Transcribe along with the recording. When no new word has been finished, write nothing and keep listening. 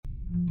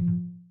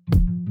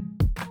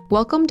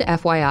Welcome to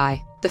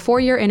FYI, the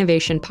Four-Year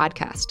Innovation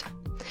Podcast.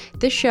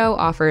 This show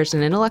offers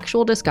an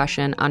intellectual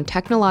discussion on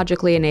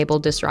technologically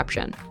enabled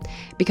disruption,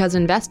 because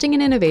investing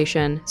in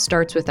innovation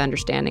starts with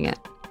understanding it.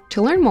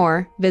 To learn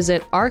more,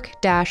 visit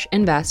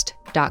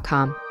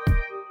arc-invest.com.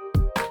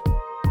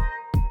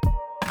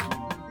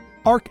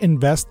 ARK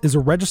Invest is a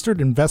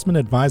registered investment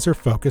advisor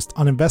focused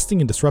on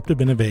investing in disruptive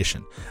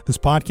innovation. This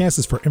podcast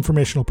is for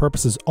informational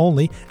purposes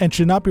only and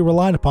should not be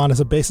relied upon as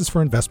a basis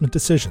for investment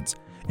decisions.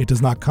 It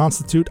does not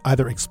constitute,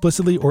 either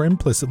explicitly or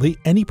implicitly,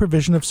 any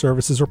provision of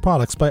services or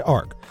products by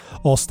ARK.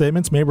 All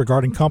statements made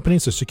regarding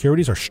companies or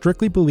securities are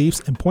strictly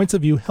beliefs and points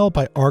of view held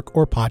by ARK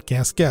or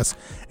podcast guests,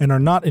 and are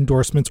not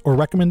endorsements or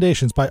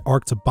recommendations by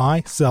ARK to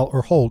buy, sell,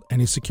 or hold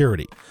any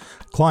security.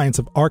 Clients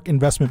of ARK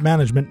Investment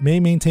Management may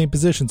maintain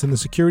positions in the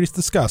securities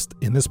discussed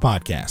in this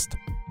podcast.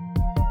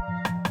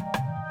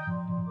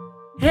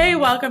 Hey,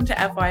 welcome to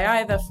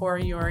FYI, the For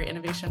Your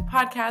Innovation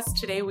Podcast.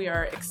 Today we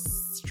are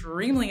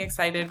extremely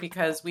excited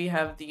because we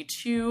have the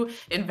two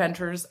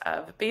inventors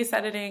of base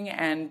editing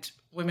and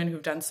women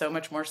who've done so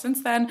much more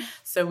since then.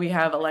 So we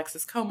have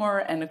Alexis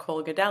Comore and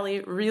Nicole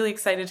Godelli. Really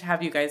excited to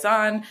have you guys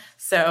on.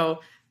 So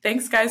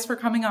thanks, guys, for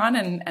coming on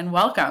and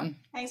welcome.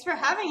 Thanks for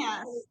having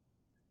us.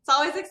 It's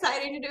always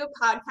exciting to do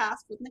a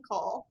podcast with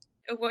Nicole.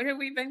 What have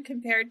we been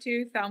compared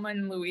to? Thelma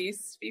and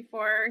Louise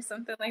before, or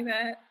something like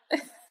that?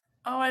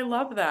 Oh, I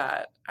love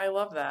that. I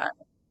love that.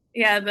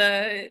 Yeah,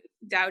 the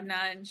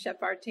Doudna and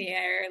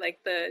Charpentier, like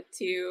the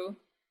two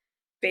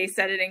base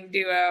editing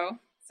duo.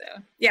 So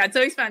yeah, it's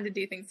always fun to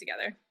do things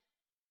together.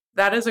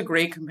 That is a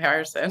great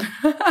comparison.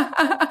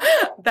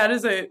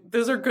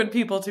 Those are good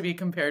people to be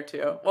compared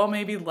to. Well,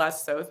 maybe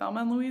less so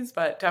Thelma and Louise,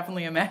 but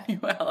definitely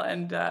Emmanuel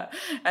and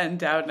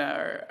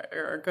Doudna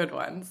are good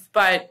ones.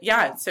 But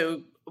yeah,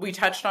 so we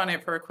touched on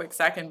it for a quick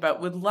second,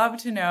 but would love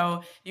to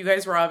know, you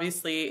guys were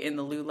obviously in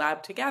the Lou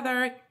Lab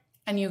together.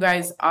 And you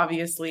guys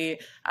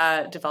obviously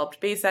developed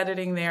base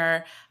editing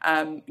there.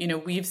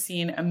 We've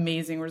seen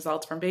amazing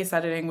results from base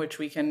editing, which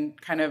we can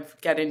kind of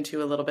get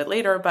into a little bit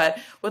later, but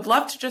would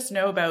love to just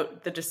know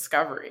about the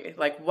discovery.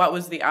 Like, what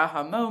was the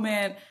aha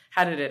moment?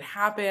 How did it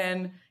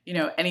happen?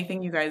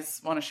 Anything you guys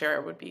want to share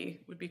would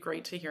be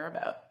great to hear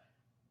about.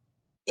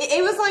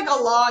 It was like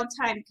a long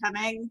time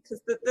coming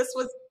because this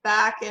was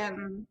back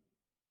in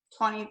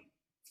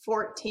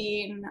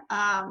 2014.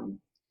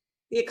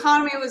 The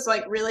economy was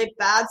like really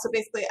bad. So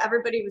basically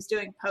everybody was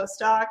doing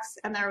postdocs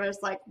and there was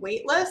like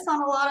wait lists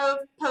on a lot of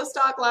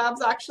postdoc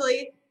labs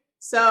actually.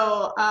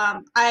 So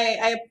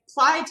I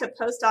applied to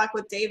postdoc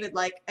with David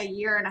like a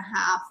year and a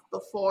half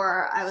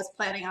before I was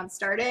planning on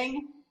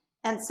starting.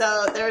 And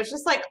so there was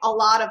just like a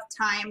lot of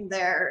time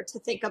there to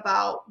think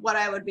about what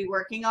I would be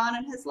working on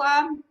in his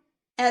lab.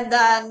 And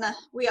then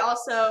we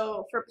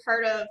also, for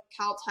part of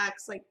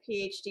Caltech's like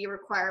PhD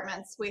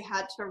requirements, we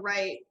had to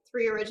write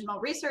 3 original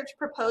research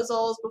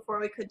proposals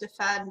before we could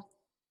defend.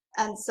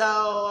 And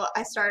so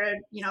I started,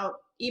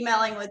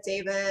 emailing with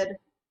David.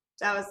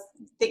 I was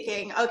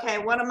thinking, okay,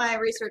 one of my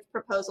research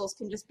proposals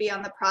can just be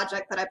on the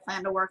project that I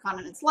plan to work on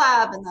in his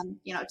lab, and then,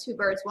 2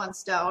 birds, 1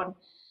 stone.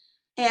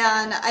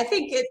 And I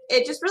think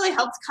it just really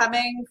helped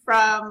coming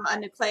from a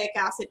nucleic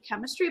acid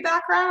chemistry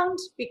background,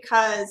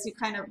 because you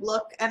kind of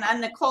look, and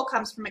Nicole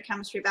comes from a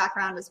chemistry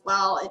background as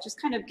well. It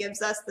just kind of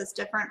gives us this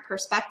different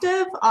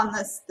perspective on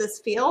this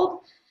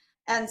field.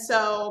 And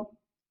so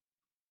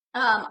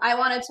I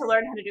wanted to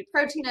learn how to do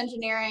protein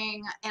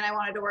engineering, and I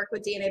wanted to work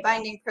with DNA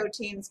binding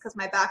proteins because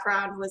my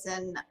background was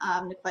in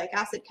nucleic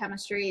acid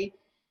chemistry.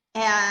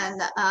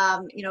 And,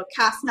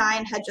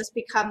 Cas9 had just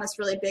become this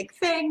really big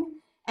thing.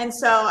 And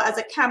so as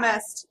a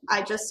chemist,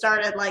 I just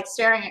started like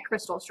staring at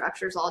crystal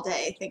structures all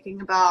day,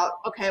 thinking about,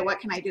 okay, what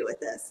can I do with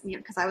this?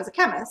 Because I was a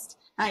chemist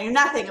and I knew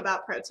nothing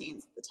about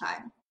proteins at the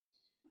time.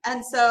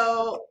 And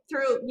so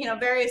through,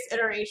 various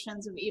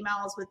iterations of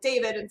emails with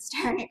David and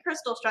staring at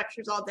crystal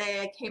structures all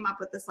day, I came up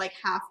with this like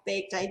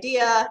half-baked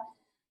idea.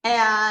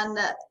 And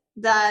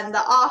then the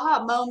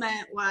aha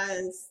moment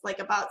was like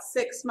about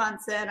 6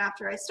 months in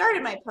after I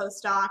started my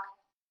postdoc.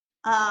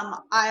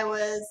 I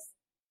was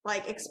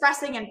like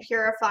expressing and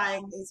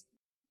purifying these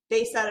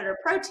base editor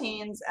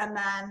proteins and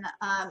then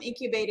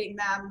incubating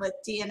them with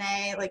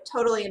DNA, like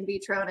totally in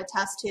vitro in a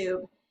test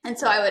tube. And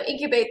so I would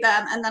incubate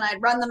them and then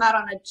I'd run them out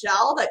on a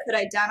gel that could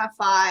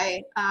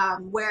identify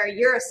where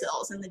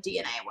uracils in the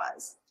DNA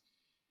was.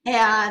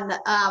 And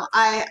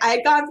I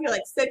had gone through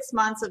like 6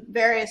 months of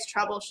various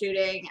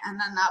troubleshooting. And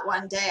then that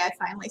one day I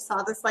finally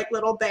saw this like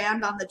little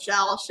band on the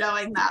gel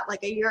showing that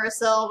like a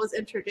uracil was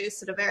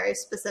introduced at a very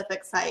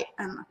specific site.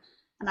 And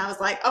I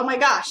was like, oh my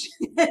gosh,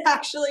 it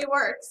actually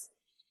works.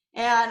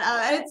 And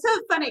it's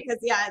so funny because,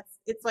 yeah,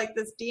 it's like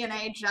this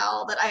DNA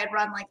gel that I had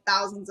run like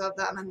thousands of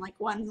them and like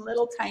one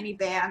little tiny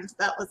band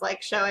that was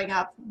like showing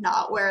up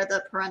not where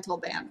the parental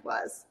band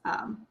was.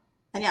 And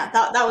yeah,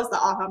 that was the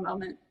aha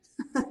moment.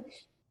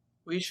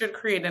 We should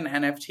create an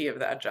NFT of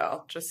that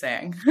gel, just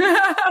saying.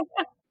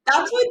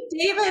 That's what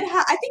David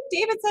I think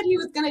David said he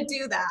was going to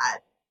do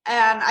that.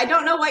 And I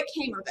don't know what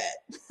came of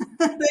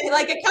it.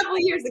 Like a couple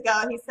of years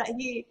ago, he said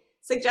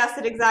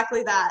suggested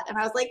exactly that. And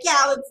I was like,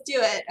 yeah, let's do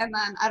it. And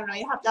then, I don't know,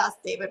 you have to ask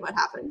David what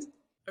happened.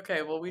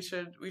 Okay, well, we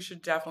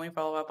should definitely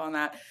follow up on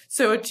that.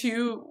 So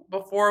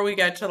before we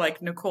get to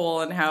like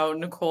Nicole and how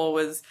Nicole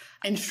was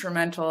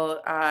instrumental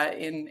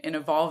in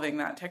evolving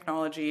that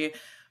technology,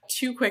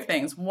 two quick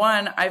things.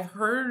 One, I've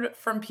heard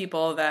from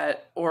people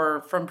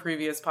or from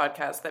previous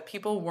podcasts that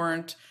people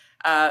weren't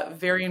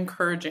very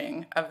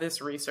encouraging of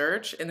this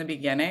research in the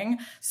beginning.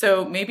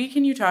 So maybe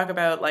can you talk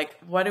about like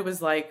what it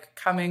was like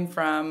coming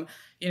from,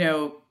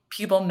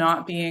 people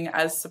not being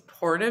as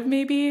supportive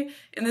maybe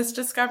in this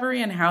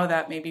discovery and how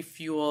that maybe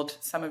fueled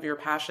some of your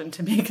passion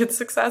to make it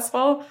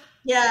successful?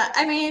 Yeah,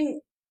 I mean,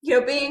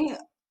 being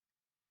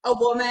a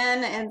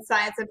woman in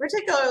science, and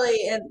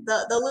particularly in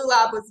the Lou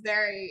Lab was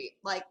very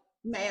like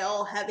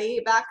male heavy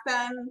back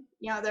then.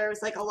 There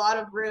was like a lot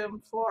of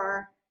room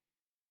for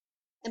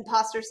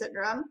imposter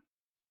syndrome.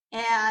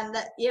 And,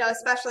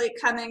 especially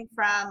coming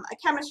from a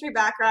chemistry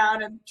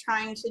background and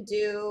trying to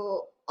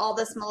do all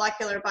this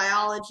molecular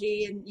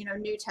biology and,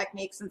 new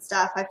techniques and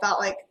stuff, I felt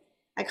like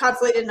I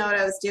constantly didn't know what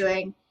I was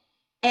doing.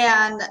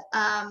 And,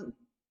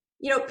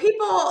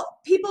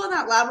 people in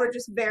that lab were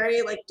just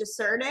very like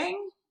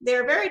discerning. They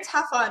were very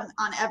tough on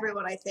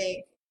everyone, I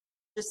think.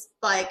 Just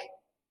like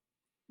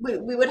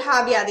we would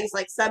have, these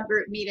like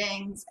subgroup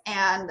meetings,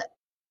 and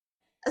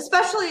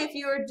especially if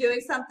you were doing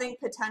something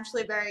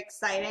potentially very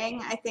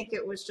exciting, I think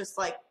it was just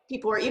like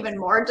people were even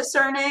more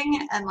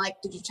discerning and like,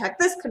 did you check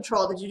this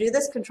control? Did you do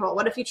this control?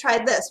 What if you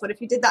tried this? What if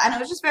you did that? And it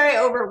was just very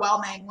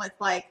overwhelming with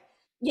like,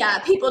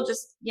 people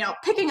just,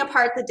 picking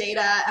apart the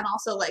data and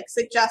also like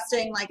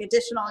suggesting like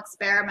additional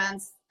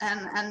experiments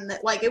and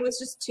like it was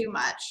just too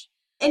much.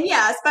 And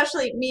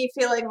especially me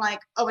feeling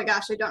like, oh my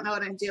gosh, I don't know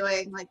what I'm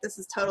doing. Like this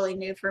is totally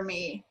new for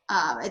me.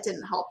 It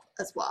didn't help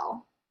as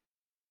well.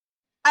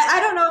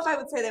 I don't know if I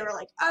would say they were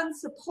like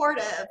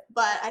unsupportive,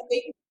 but I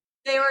think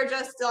they were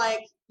just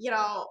like,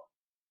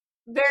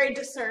 very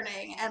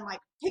discerning and like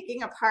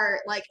picking apart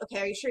like, okay,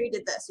 are you sure you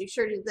did this? Are you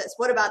sure you did this?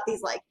 What about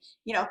these like,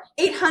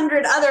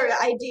 800 other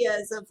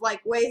ideas of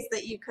like ways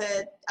that you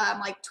could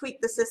like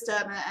tweak the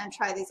system and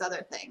try these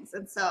other things.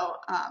 And so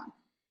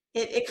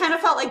it kind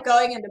of felt like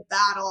going into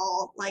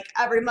battle like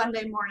every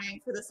Monday morning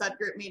for the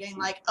subgroup meeting,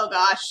 like, oh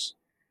gosh,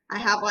 I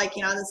have like,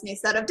 this new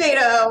set of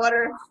data.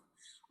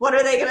 What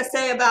are they going to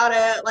say about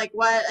it? Like,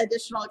 what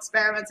additional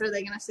experiments are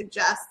they going to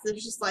suggest?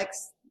 It's just like,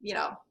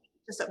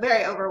 just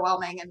very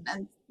overwhelming.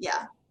 And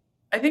yeah.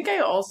 I think I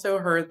also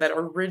heard that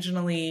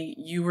originally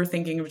you were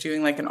thinking of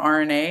doing like an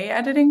RNA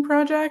editing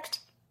project.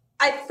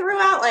 I threw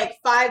out like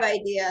 5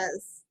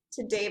 ideas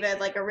to David,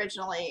 like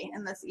originally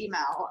in this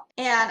email.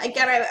 And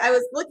again, I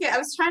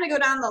was trying to go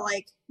down the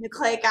like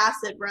nucleic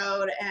acid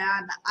road,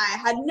 and I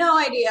had no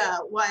idea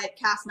what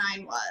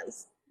Cas9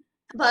 was.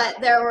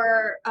 But there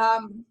were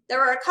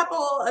a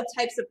couple of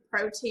types of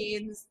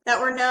proteins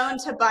that were known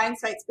to bind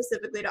site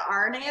specifically to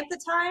RNA at the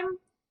time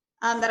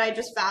that I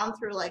just found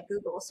through like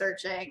Google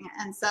searching.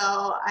 And so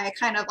I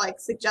kind of like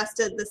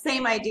suggested the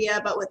same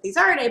idea, but with these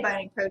RNA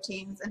binding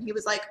proteins. And he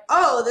was like,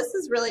 oh, this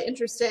is really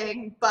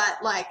interesting, but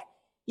like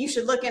you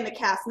should look into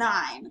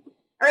Cas9.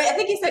 Or I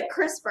think he said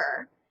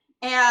CRISPR.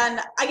 And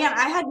again,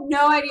 I had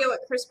no idea what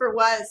CRISPR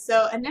was.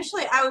 So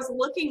initially I was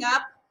looking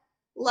up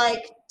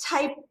like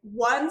type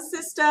 1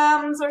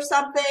 systems or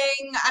something,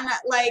 and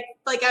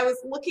like I was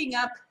looking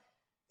up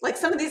like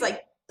some of these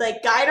like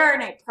guide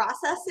RNA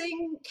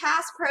processing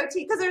Cas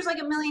protein, because there's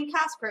like a million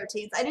Cas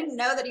proteins. I didn't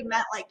know that he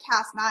meant like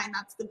Cas9.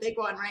 That's the big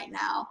one right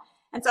now.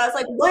 And so I was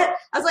like, what?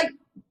 I was like,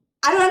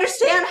 I don't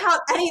understand how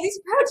any of these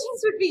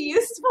proteins would be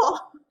useful.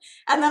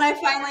 And then I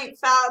finally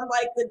found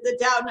like the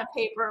Doudna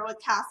paper with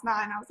Cas9.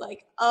 I was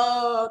like,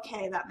 oh,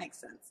 okay, that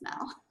makes sense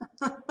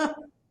now.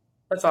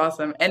 That's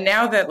awesome. And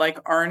now that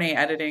like RNA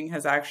editing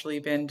has actually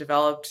been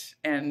developed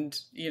and,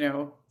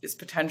 is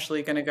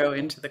potentially going to go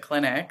into the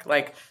clinic,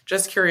 like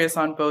just curious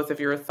on both of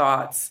your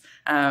thoughts,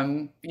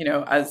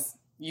 as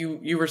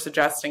you were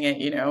suggesting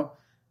it,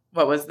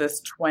 what was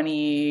this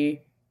I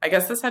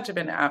guess this had to have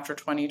been after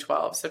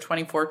 2012. So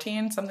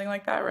 2014, something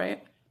like that,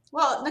 right?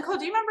 Well, Nicole,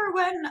 do you remember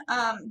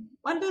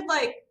when did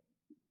like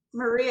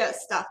Maria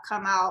stuff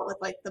come out with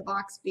like the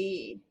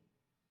BoxB?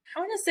 I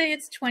want to say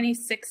it's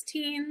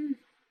 2016.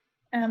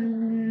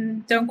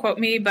 Don't quote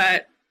me, but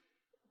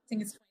I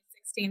think it's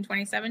 2016,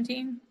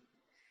 2017.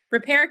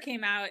 Repair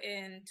came out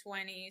in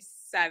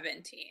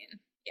 2017.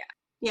 Yeah.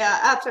 Yeah,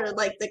 after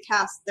like the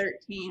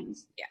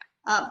Cas13s.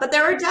 Yeah. But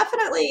there were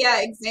definitely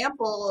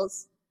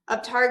examples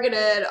of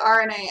targeted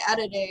RNA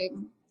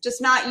editing,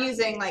 just not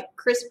using like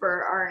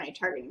CRISPR RNA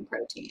targeting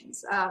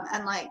proteins.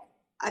 And like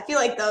I feel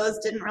like those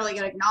didn't really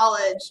get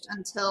acknowledged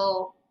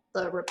until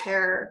the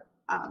Repair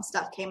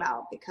stuff came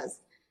out, because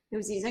it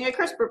was using a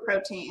CRISPR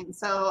protein,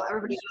 so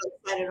everybody's really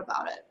excited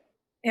about it.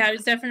 Yeah, it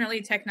was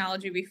definitely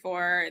technology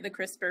before the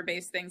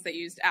CRISPR-based things that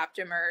used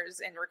aptamers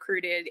and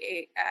recruited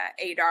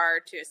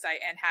ADAR to a site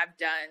and have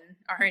done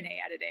RNA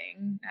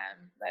editing.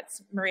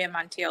 That's Maria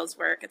Montiel's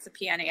work. It's a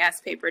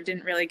PNAS paper. It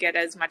didn't really get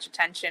as much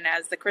attention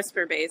as the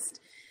CRISPR-based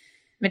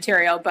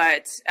material,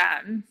 but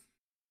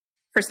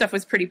her stuff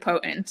was pretty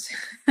potent.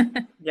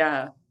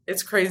 Yeah.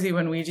 it's crazy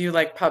when we do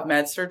like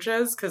PubMed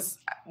searches, because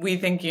we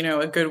think,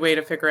 a good way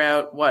to figure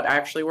out what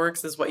actually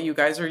works is what you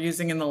guys are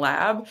using in the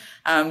lab.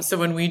 So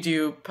when we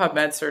do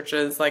PubMed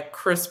searches, like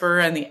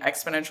CRISPR and the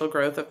exponential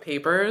growth of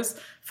papers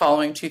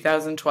following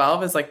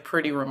 2012 is like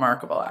pretty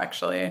remarkable,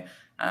 actually.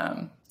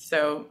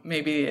 So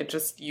maybe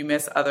you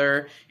miss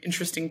other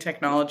interesting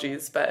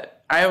technologies,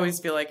 but I always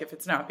feel like if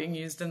it's not being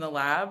used in the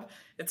lab,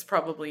 it's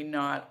probably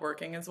not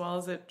working as well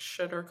as it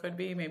should or could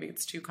be. Maybe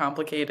it's too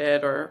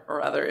complicated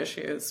or other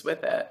issues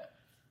with it.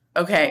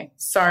 Okay,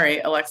 sorry,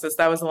 Alexis,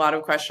 that was a lot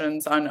of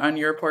questions on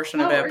your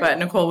portion of it, but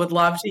Nicole would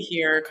love to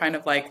hear kind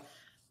of like,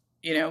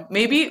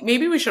 maybe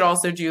we should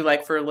also do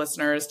like for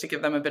listeners to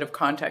give them a bit of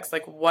context,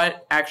 like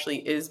what actually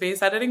is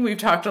base editing. We've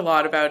talked a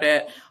lot about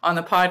it on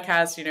the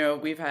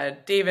podcast. We've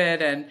had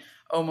David and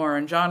Omar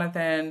and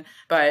Jonathan,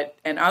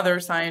 and other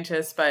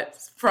scientists, but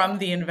from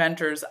the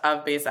inventors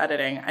of base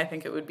editing, I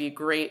think it would be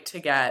great to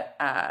get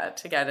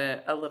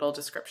a little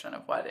description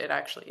of what it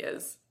actually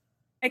is.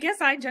 I guess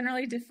I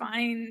generally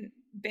define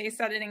base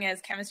editing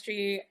as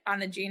chemistry on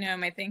the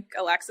genome. I think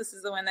Alexis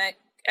is the one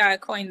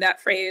that coined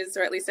that phrase,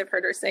 or at least I've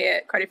heard her say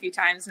it quite a few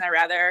times, and I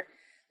rather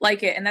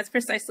like it. And that's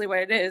precisely what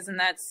it is. And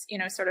that's,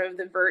 sort of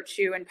the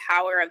virtue and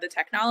power of the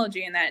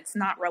technology, and that it's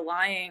not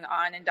relying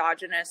on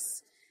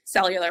endogenous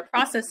cellular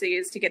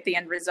processes to get the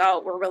end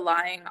result. We're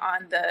relying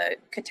on the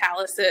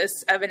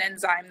catalysis of an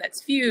enzyme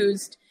that's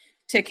fused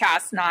to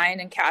Cas9,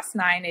 and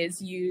Cas9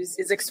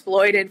 is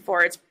exploited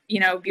for its,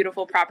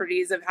 beautiful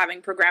properties of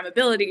having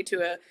programmability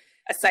to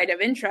a site of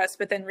interest,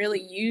 but then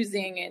really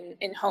using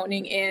and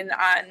honing in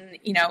on,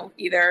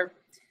 either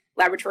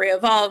laboratory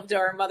evolved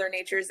or Mother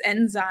Nature's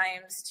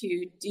enzymes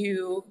to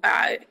do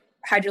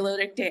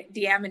hydrolytic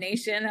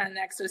deamination on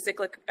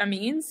exocyclic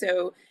amines.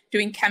 So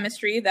doing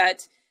chemistry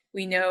that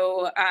we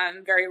know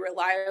very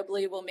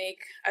reliably will make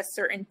a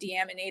certain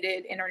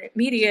deaminated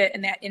intermediate,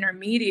 and that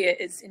intermediate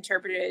is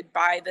interpreted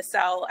by the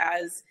cell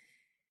as,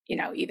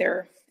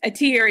 either a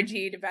T or a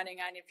G, depending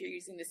on if you're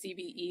using the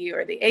CBE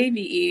or the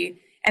AVE.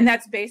 And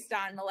that's based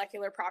on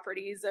molecular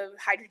properties of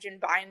hydrogen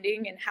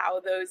binding and how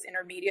those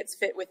intermediates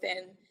fit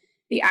within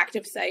the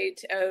active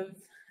site of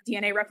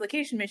DNA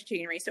replication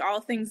machinery. So all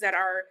things that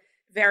are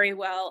very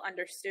well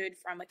understood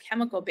from a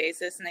chemical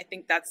basis. And I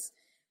think that's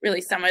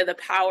really some of the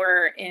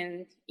power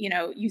in,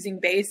 using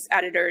base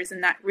editors and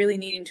not really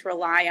needing to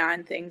rely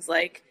on things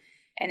like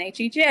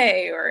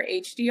NHEJ or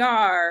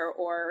HDR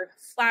or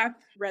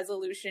flap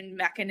resolution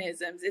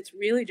mechanisms. It's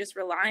really just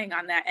relying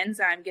on that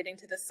enzyme getting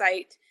to the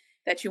site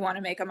that you want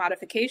to make a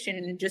modification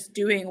and just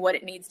doing what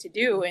it needs to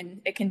do.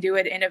 And it can do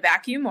it in a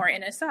vacuum or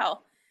in a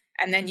cell.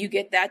 And then you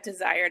get that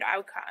desired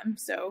outcome.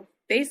 So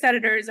base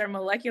editors are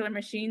molecular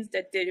machines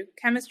that do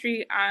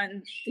chemistry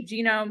on the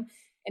genome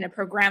in a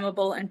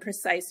programmable and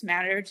precise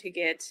manner to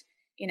get,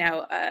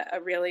 a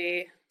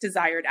really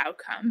desired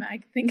outcome,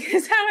 I think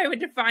is how I would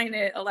define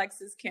it.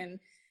 Alexis can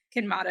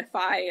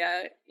modify,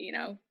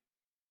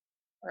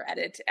 or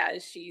edit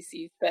as she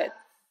sees fit.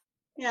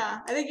 Yeah,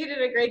 I think you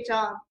did a great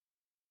job.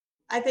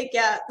 I think,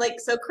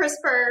 so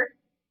CRISPR,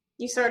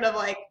 you sort of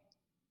like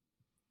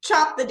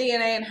chop the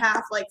DNA in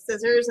half like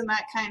scissors, and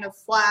that kind of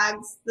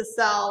flags the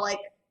cell, like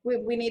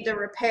we need to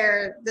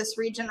repair this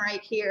region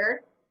right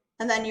here.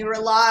 And then you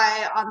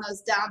rely on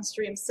those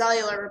downstream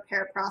cellular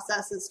repair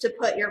processes to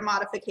put your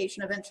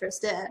modification of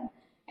interest in.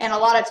 And a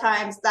lot of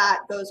times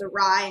that goes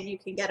awry and you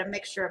can get a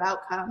mixture of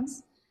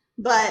outcomes.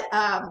 But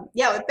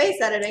with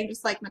base editing,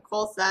 just like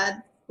Nicole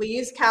said, we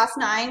use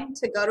Cas9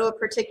 to go to a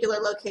particular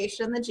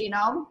location in the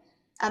genome.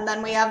 And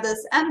then we have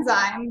this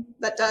enzyme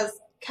that does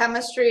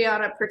chemistry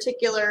on a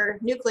particular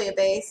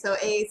nucleobase, so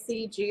A,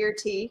 C, G, or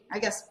T. I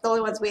guess the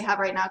only ones we have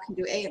right now can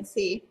do A and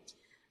C.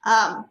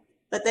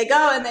 But they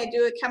go and they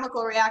do a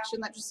chemical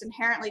reaction that just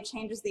inherently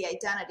changes the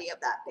identity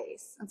of that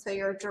base. And so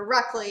you're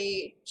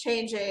directly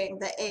changing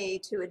the A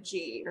to a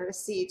G or a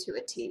C to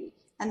a T.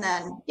 And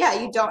then,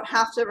 you don't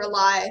have to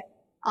rely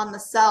on the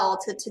cell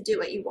to do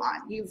what you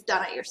want. You've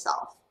done it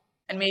yourself.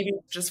 And maybe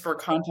just for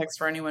context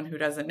for anyone who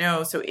doesn't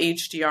know, so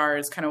HDR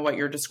is kind of what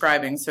you're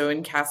describing. So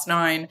in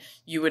Cas9,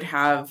 you would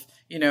have,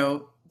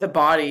 the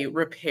body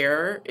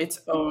repair its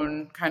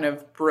own kind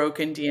of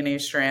broken DNA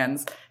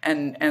strands.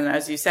 And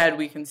as you said,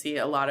 we can see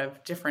a lot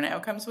of different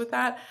outcomes with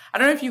that. I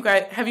don't know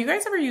if have you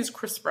guys ever used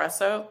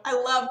Crispresso? I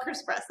love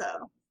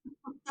Crispresso.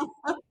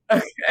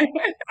 Okay.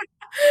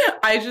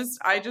 I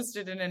just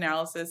did an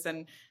analysis,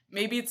 and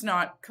maybe it's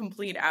not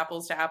complete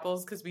apples to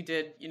apples because we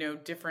did,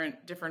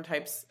 different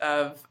types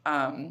of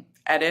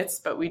edits,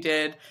 but we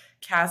did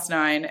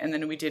Cas9 and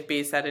then we did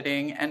base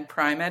editing and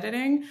prime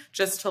editing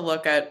just to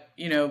look at,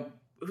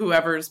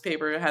 whoever's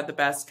paper had the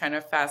best kind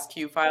of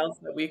FASTQ files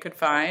that we could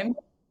find.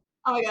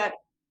 Oh my God.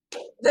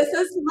 This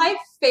is my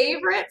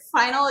favorite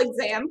final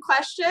exam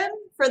question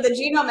for the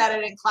genome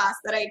editing class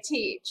that I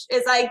teach,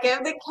 is I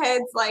give the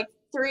kids like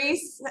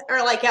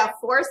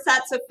 4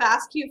 sets of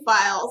FASTQ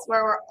files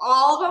where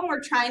all of them were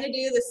trying to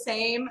do the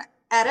same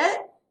edit,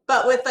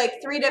 but with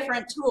like 3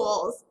 different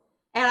tools.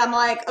 And I'm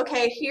like,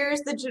 okay, here's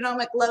the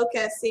genomic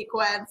locus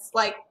sequence.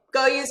 Like,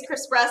 go use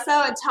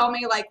Crispresso and tell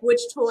me like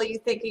which tool you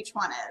think each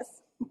one is.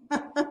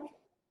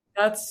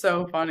 That's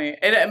so funny.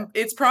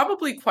 It's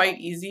probably quite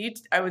easy,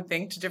 I would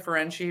think, to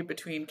differentiate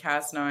between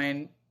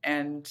Cas9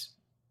 and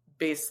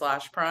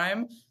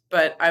base/prime,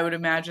 but I would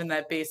imagine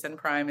that base and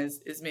prime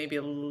is maybe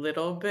a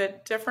little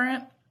bit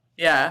different.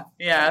 Yeah,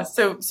 yeah.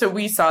 So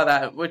we saw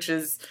that, which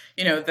is,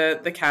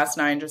 the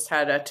Cas9 just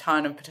had a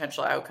ton of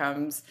potential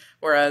outcomes,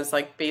 whereas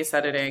like base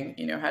editing,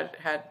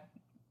 had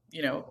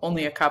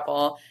only a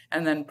couple,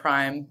 and then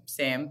prime,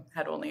 same,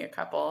 had only a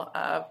couple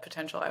of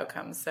potential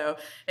outcomes. So,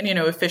 and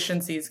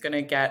efficiency is going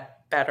to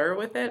get better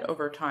with it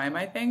over time,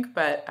 I think.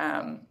 But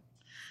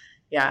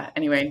yeah,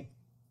 anyway,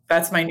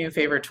 that's my new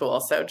favorite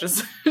tool. So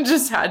just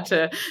had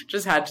to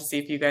see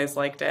if you guys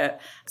liked it.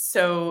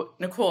 So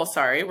Nicole,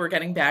 sorry, we're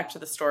getting back to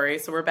the story.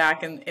 So we're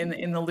back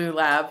in the Lou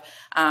lab.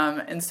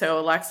 And so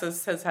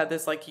Alexis has had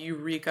this like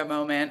eureka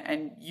moment,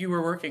 and you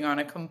were working on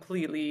a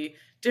completely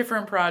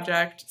different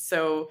project.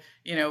 So,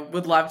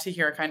 would love to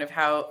hear kind of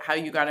how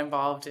you got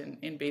involved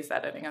in base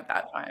editing at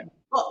that time.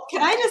 Well,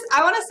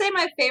 I want to say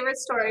my favorite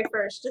story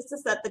first, just to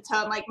set the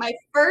tone. Like my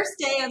first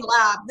day in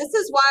lab, this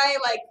is why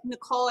like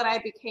Nicole and I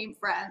became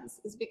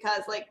friends, is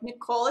because like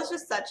Nicole is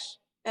just such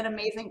an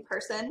amazing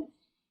person.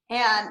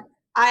 And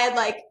I had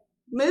like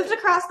moved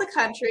across the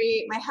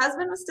country. My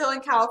husband was still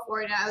in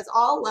California. I was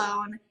all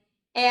alone.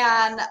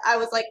 And I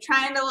was like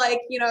trying to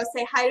like,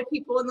 say hi to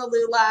people in the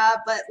Lou lab,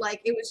 but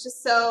like it was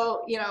just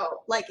so,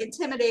 like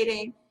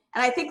intimidating.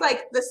 And I think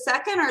like the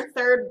second or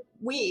third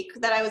week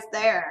that I was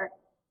there,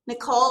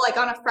 Nicole, like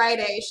on a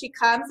Friday, she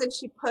comes and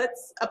she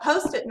puts a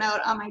Post-it note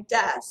on my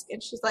desk,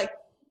 and she's like,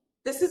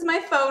 "This is my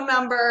phone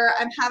number.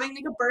 I'm having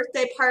like a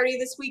birthday party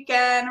this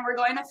weekend. We're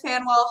going to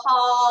Fanwell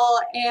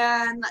Hall,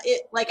 and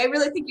I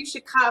really think you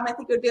should come. I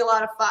think it would be a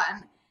lot of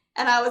fun."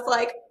 And I was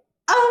like,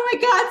 "Oh my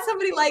God,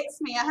 somebody likes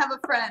me. I have a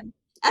friend."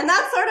 And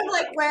that's sort of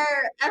like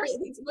where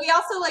everything. We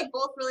also like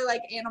both really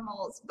like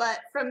animals, but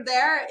from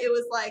there it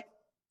was like,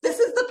 this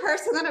is the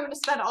person that I'm going to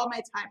spend all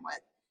my time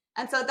with.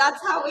 And so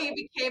that's how we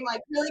became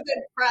like really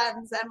good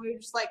friends, and we were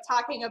just like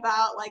talking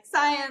about like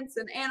science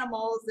and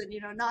animals and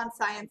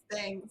non-science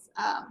things.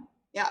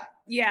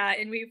 Yeah,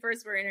 and we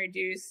first were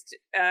introduced,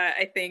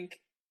 I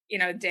think,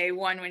 day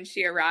one when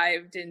she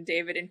arrived, and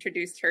David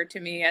introduced her to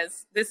me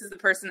as, this is the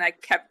person I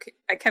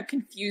kept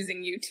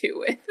confusing you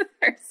two with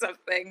or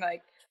something.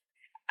 Like,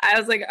 I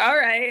was like, all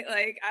right,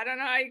 like I don't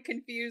know how you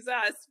confuse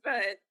us,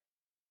 but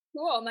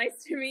cool,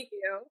 nice to meet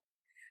you.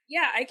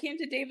 Yeah, I came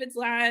to David's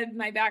lab.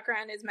 My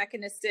background is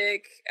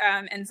mechanistic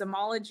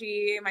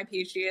enzymology. My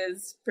PhD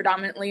is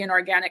predominantly in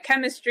organic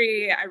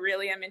chemistry. I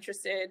really am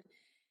interested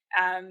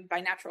by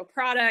natural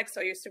products.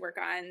 So I used to work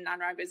on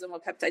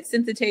non-ribosomal peptide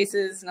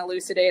synthetases and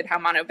elucidate how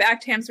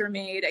monobactams were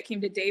made. I came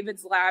to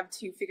David's lab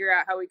to figure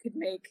out how we could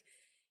make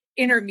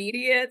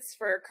intermediates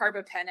for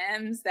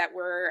carbapenems that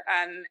were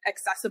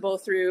accessible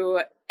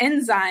through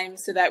enzymes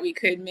so that we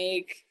could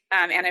make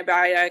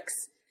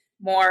antibiotics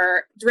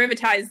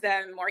derivatize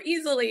them more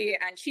easily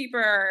and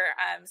cheaper,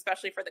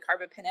 especially for the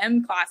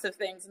carbapenem class of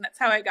things. And that's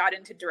how I got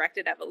into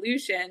directed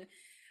evolution.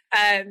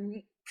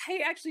 I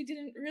actually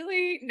didn't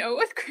really know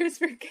what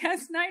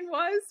CRISPR-Cas9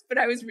 was, but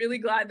I was really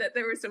glad that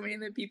there were so many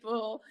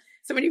people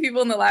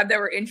in the lab that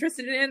were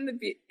interested in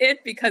it,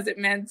 because it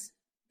meant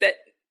that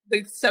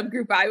the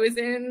subgroup I was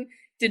in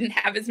didn't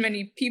have as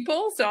many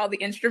people. So all the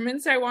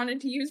instruments I wanted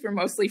to use were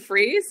mostly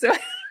free. So I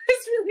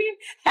was really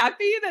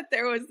happy that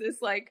there was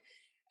this like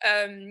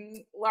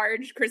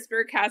large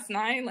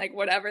CRISPR-Cas9, like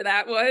whatever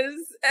that was,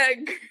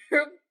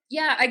 group.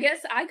 Yeah, I guess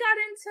I got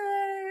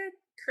into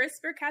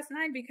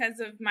CRISPR-Cas9 because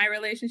of my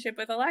relationship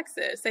with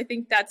Alexis. I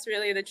think that's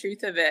really the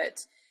truth of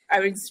it. I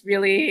was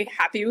really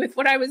happy with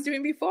what I was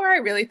doing before. I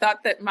really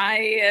thought that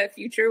my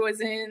future was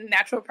in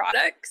natural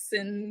products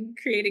and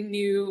creating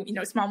new,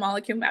 small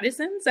molecule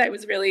medicines. I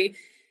was really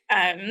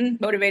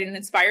motivated and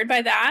inspired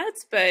by that.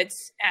 But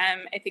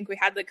I think we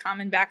had the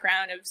common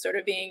background of sort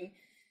of being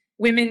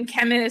women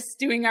chemists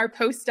doing our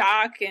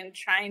postdoc and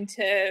trying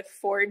to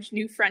forge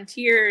new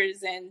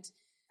frontiers. And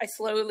I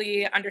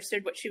slowly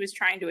understood what she was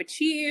trying to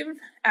achieve.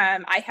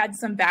 I had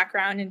some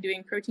background in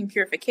doing protein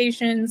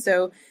purification,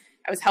 so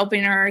I was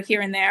helping her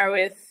here and there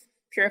with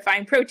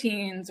purifying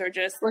proteins or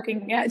just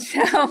looking at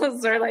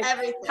shells or like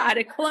everything. How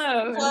to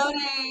clone.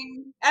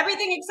 Cloning,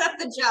 everything except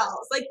the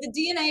gels. Like the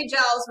DNA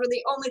gels were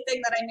the only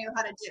thing that I knew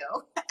how to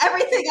do.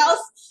 Everything else,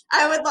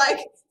 I would like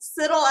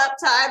sidle up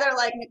to either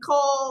like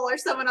Nicole or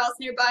someone else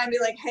nearby and be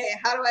like, hey,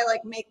 how do I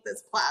like make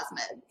this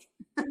plasmid?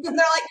 And they're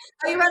like,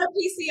 oh, you run a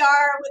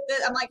PCR with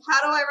it? I'm like, how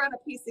do I run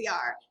a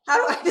PCR? How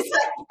do I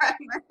decide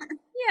primer?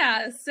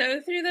 Yeah, so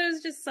through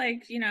those just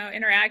like,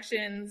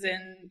 interactions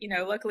and,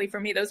 luckily for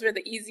me, those were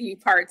the easy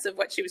parts of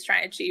what she was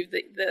trying to achieve.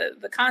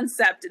 The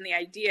concept and the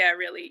idea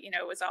really,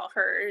 was all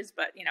hers,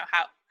 but,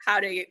 how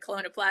to get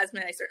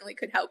clonoplasmid, I certainly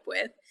could help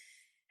with.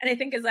 And I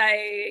think as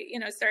I,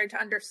 started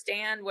to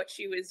understand what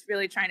she was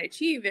really trying to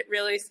achieve, it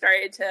really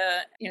started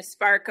to,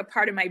 spark a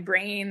part of my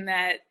brain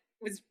that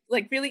was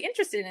like really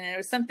interested in it. It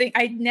was something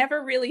I'd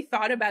never really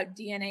thought about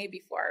DNA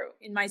before.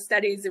 In my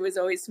studies, it was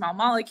always small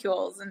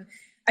molecules, and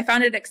I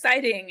found it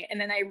exciting. And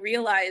then I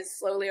realized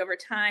slowly over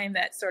time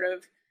that sort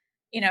of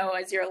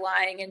as you're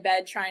lying in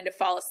bed trying to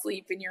fall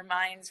asleep and your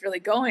mind's really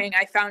going,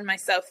 I found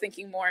myself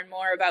thinking more and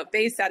more about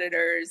base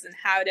editors and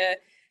how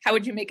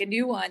would you make a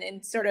new one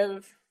in sort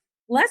of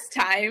less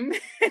time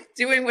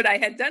doing what I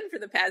had done for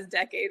the past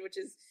decade, which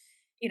is,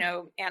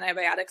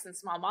 antibiotics and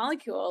small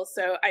molecules.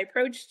 So I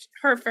approached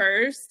her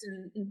first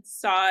and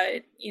saw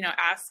it,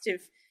 asked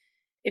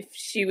if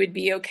she would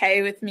be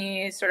okay with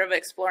me sort of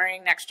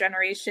exploring next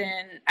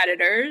generation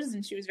editors.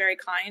 And she was very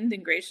kind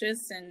and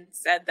gracious and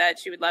said that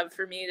she would love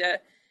for me to,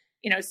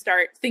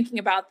 start thinking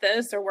about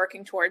this or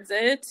working towards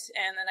it.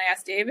 And then I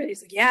asked David,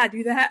 he's like, yeah,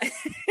 do that.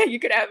 You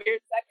could have your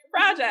second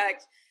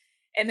project.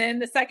 And then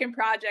the second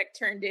project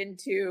turned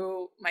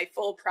into my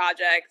full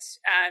project.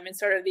 And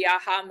sort of the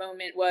aha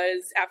moment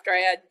was after I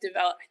had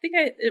developed,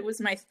 it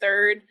was my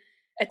third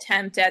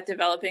attempt at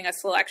developing a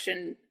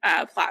selection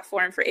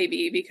platform for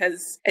ABE,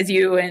 because as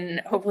you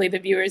and hopefully the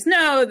viewers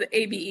know, the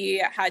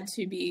ABE had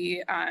to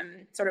be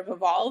sort of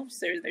evolved.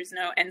 So there's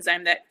no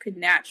enzyme that could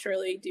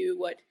naturally do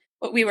what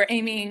we were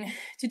aiming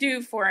to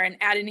do for an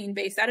adenine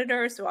base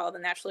editor. So all the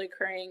naturally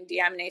occurring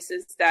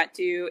deaminases that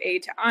do A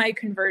to I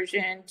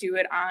conversion do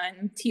it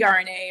on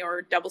tRNA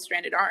or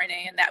double-stranded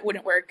RNA, and that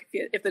wouldn't work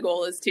if the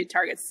goal is to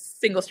target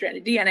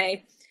single-stranded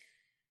DNA.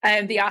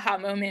 And the aha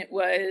moment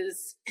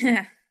was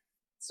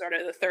sort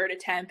of the third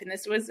attempt, and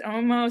this was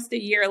almost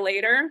a year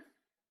later.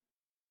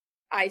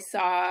 I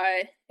saw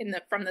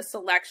from the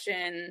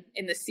selection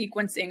in the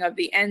sequencing of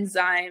the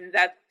enzyme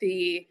that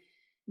the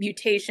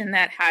mutation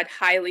that had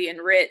highly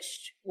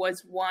enriched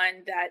was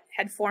one that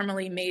had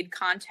formerly made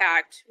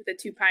contact with a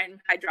 2'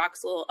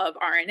 hydroxyl of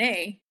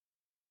RNA,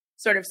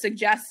 sort of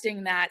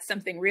suggesting that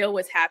something real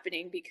was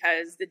happening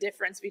because the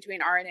difference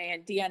between RNA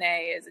and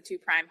DNA is a 2'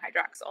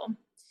 hydroxyl.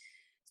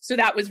 So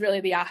that was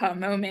really the aha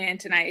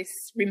moment. And I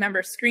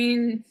remember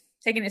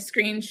taking a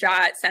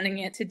screenshot, sending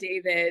it to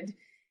David.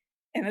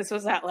 And this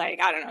was at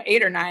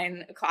 8 or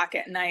 9 o'clock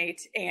at night.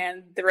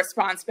 And the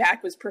response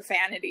back was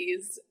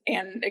profanities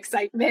and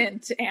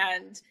excitement.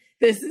 And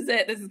this is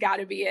it. This has got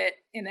to be it.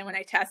 And then when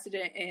I tested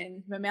it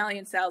in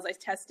mammalian cells, I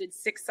tested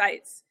 6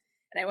 sites.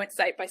 And I went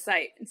site by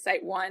site. And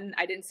site 1,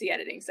 I didn't see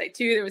editing. Site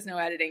 2, there was no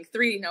editing.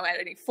 3, no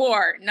editing.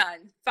 4,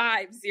 none.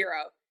 5, 0.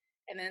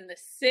 And then the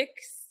 6th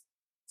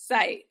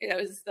site, it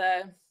was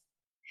the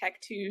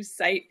HEC2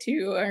 site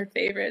 2, our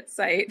favorite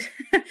site.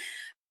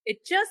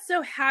 It just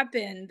so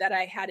happened that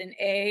I had an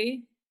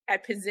A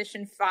at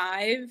position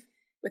 5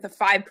 with a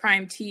 5'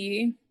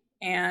 T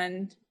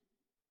and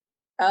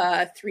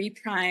a 3',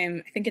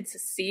 I think it's a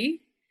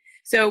C.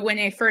 So when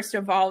I first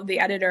evolved the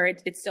editor,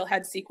 it still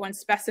had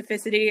sequence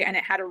specificity and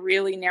it had a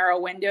really narrow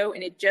window.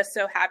 And it just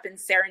so happened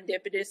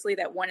serendipitously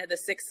that one of the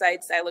 6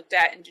 sites I looked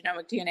at in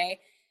genomic DNA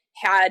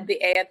had the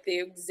A at the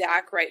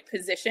exact right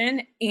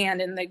position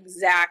and in the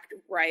exact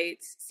right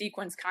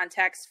sequence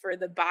context for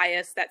the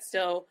bias that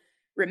still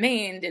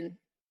remained and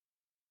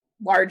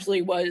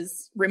largely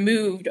was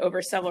removed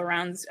over several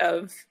rounds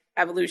of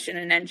evolution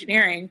and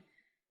engineering,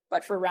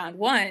 but for round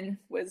 1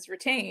 was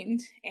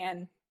retained.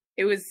 And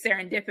it was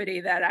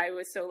serendipity that I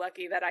was so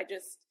lucky that I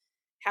just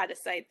had a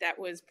site that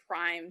was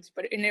primed,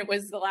 and it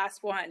was the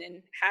last one.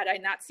 And had I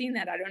not seen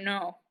that, I don't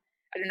know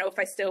if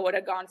I still would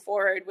have gone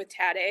forward with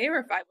TAD-A or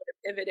if I would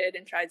have pivoted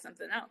and tried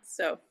something else.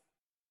 So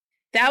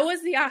that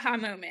was the aha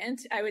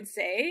moment, I would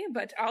say.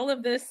 But all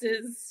of this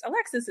is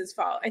Alexis's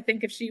fault. I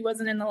think if she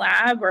wasn't in the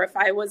lab or if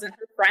I wasn't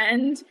her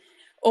friend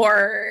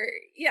or,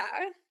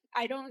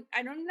 I'm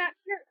not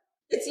sure.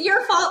 It's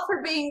your fault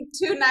for being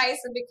too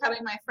nice and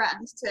becoming my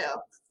friend,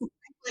 too.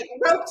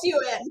 Roped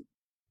you in.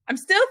 I'm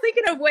still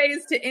thinking of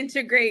ways to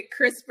integrate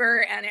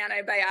CRISPR and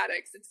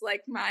antibiotics. It's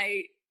like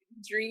my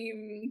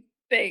dream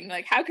thing.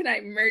 How can I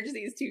merge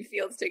these two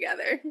fields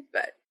together?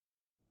 But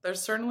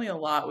there's certainly a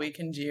lot we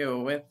can do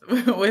with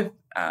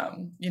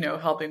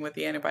helping with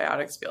the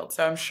antibiotics field.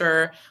 So I'm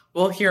sure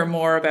we'll hear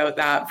more about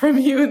that from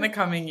you in the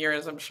coming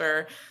years. I'm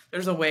sure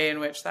there's a way in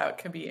which that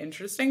could be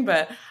interesting.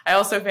 But I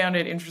also found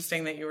it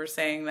interesting that you were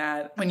saying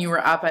that when you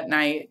were up at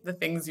night, the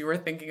things you were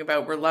thinking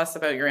about were less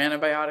about your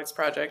antibiotics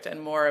project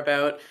and more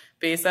about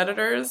base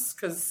editors,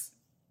 because,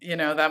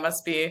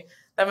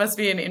 that must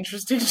be an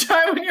interesting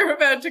time when you're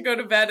about to go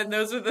to bed and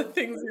those are the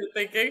things you're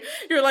thinking.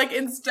 You're like,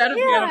 instead of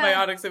the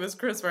antibiotics, it was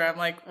CRISPR. I'm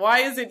like, why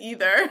is it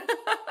either?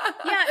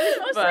 Yeah,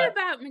 it was mostly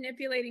about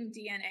manipulating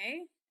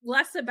DNA,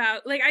 less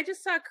about, I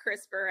just saw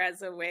CRISPR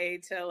as a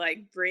way to,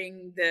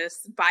 bring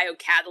this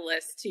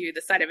biocatalyst to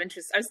the site of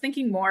interest. I was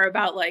thinking more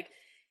about,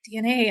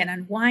 DNA and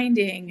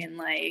unwinding and,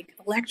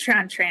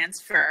 electron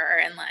transfer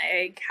and,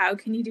 how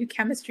can you do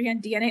chemistry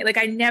on DNA?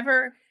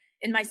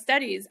 In my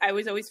studies, I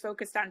was always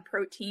focused on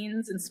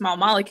proteins and small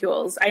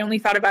molecules. I only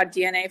thought about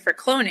DNA for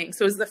cloning.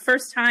 So it was the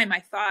first time I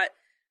thought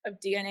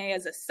of DNA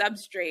as a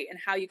substrate and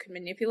how you can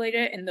manipulate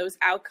it. And those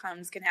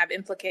outcomes can have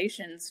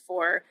implications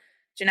for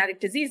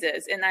genetic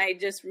diseases. And I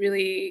just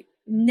really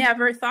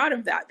never thought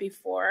of that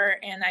before.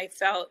 And I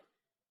felt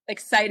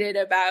excited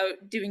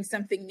about doing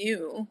something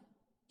new,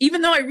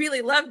 even though I really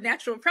loved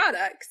natural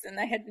products and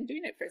I had been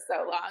doing it for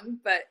so long.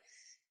 But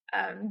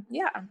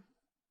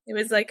it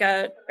was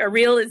a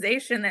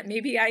realization that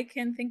maybe I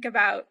can think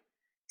about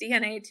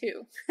DNA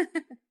too.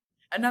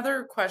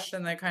 Another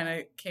question that kind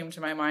of came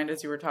to my mind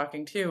as you were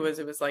talking too was,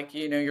 it was like,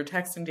 you're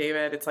texting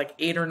David, it's like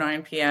 8 or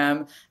 9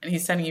 p.m. and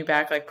he's sending you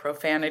back like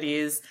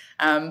profanities.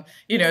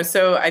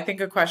 So I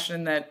think a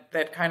question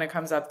that kind of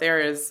comes up there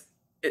is,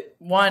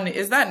 one,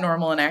 is that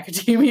normal in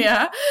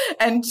academia?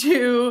 And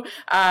two,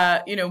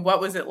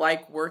 what was it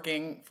like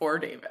working for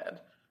David?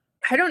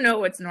 I don't know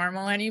what's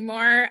normal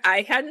anymore.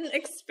 I hadn't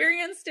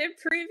experienced it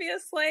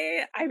previously.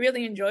 I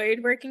really enjoyed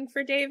working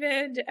for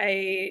David.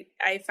 I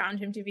found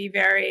him to be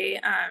very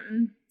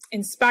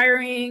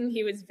inspiring.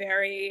 He was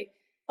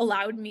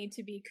allowed me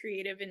to be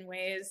creative in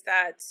ways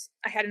that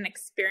I hadn't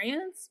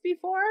experienced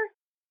before.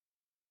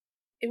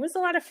 It was a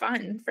lot of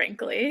fun,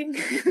 frankly.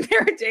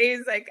 There are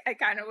days I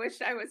kind of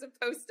wish I was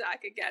a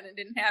postdoc again and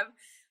didn't have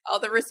all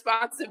the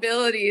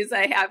responsibilities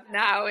I have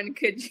now and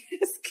could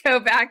just go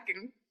back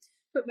and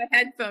put my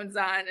headphones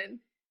on and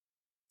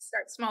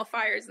start small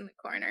fires in the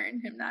corner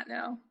and him not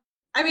know.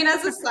 I mean,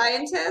 as a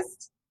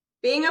scientist,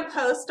 being a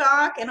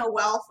postdoc in a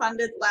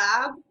well-funded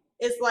lab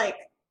is like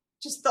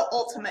just the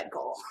ultimate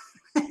goal.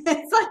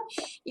 It's like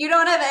you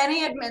don't have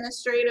any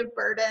administrative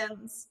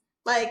burdens.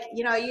 Like,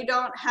 you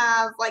don't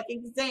have like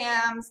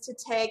exams to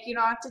take. You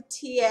don't have to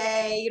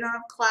TA. You don't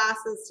have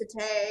classes to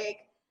take.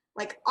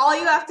 Like, all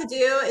you have to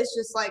do is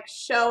just like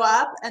show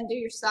up and do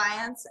your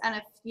science. And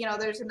if,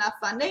 there's enough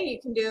funding, you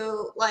can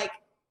do like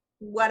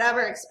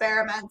whatever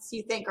experiments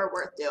you think are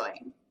worth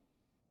doing.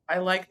 I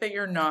like that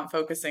you're not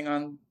focusing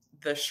on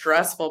the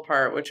stressful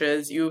part, which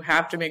is you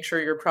have to make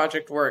sure your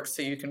project works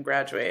so you can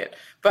graduate.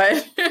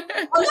 But well,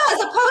 no,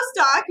 as a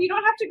postdoc, you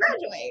don't have to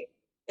graduate.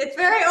 It's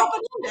very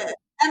open-ended.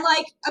 And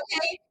like,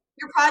 okay,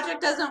 your project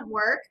doesn't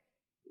work,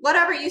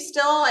 whatever, you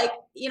still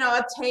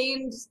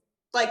obtained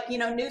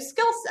new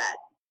skill set.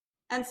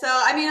 And so,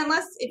 I mean,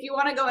 if you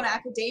want to go in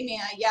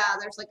academia, yeah,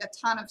 there's like a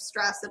ton of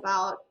stress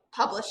about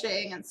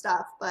publishing and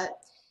stuff. But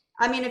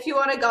I mean, if you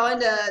want to go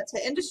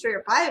into industry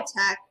or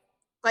biotech,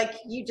 like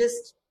you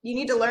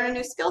need to learn a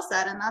new skill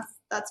set, and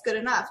that's good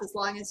enough as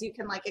long as you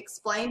can like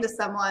explain to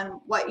someone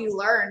what you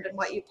learned and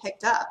what you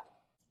picked up.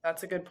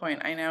 That's a good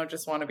point. I now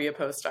just want to be a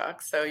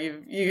postdoc. So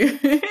you've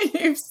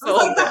sold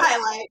like the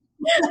highlight.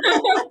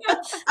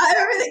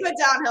 Everything went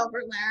downhill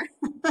from there.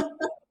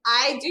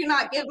 I do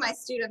not give my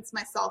students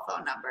my cell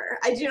phone number.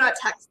 I do not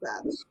text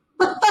them.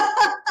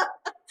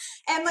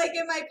 And like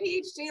in my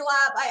PhD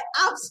lab, I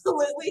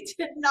absolutely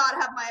did not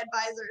have my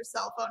advisor's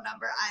cell phone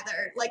number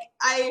either. Like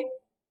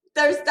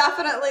there's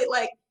definitely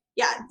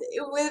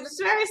it was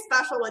very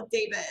special with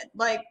David.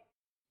 Like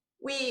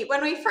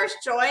when we first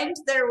joined,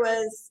 there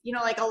was,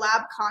 like a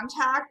lab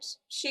contact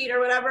sheet or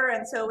whatever.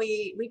 And so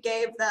we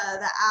gave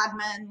the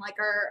admin like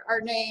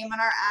our name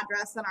and our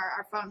address and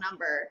our phone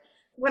number.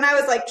 When I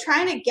was like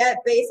trying to get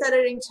base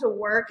editing to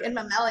work in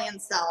mammalian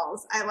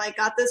cells, I like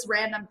got this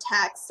random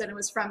text and it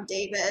was from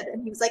David.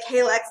 And he was like, "Hey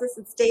Alexis,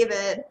 it's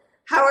David.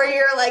 How are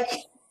your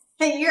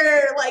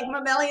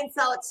mammalian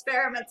cell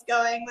experiments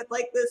going?" with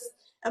like this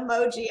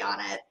emoji on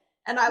it.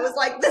 And I was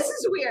like, this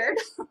is weird.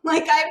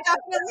 Like, I've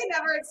definitely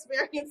never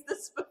experienced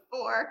this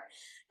before.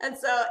 And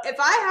so if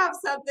I have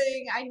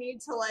something I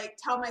need to like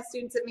tell my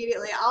students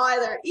immediately, I'll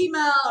either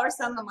email or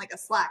send them like a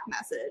Slack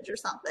message or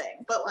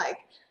something. But like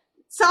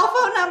cell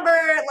phone number,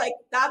 like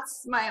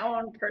that's my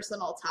own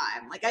personal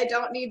time. Like I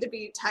don't need to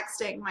be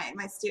texting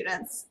my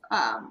students,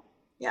 on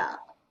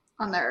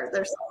their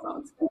cell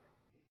phones.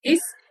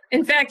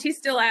 In fact, he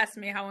still asks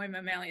me how my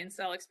mammalian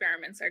cell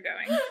experiments are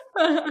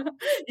going.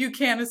 You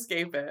can't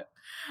escape it.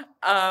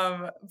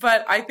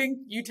 But I think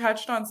you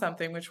touched on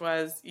something, which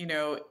was,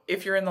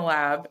 if you're in the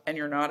lab and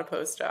you're not a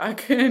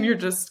postdoc and you're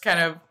just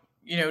kind of,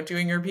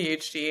 doing your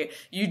PhD,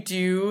 you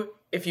do,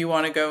 if you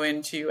want to go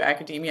into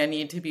academia,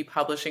 need to be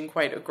publishing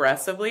quite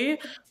aggressively.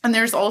 And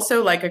there's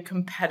also like a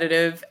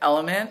competitive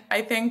element,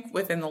 I think,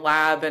 within the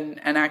lab and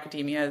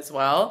academia as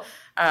well,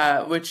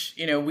 which,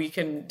 we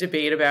can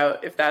debate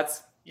about if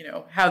that's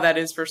how that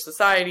is for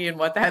society and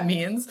what that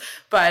means,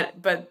 but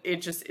it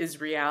just is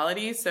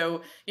reality.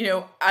 So,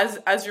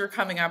 as you're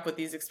coming up with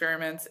these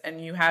experiments and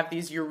you have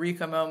these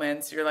eureka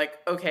moments, you're like,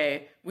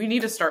 okay, we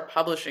need to start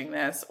publishing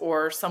this,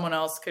 or someone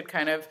else could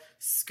kind of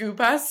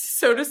scoop us,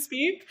 so to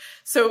speak.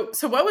 So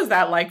what was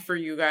that like for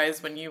you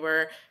guys when you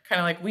were kind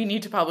of like, we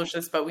need to publish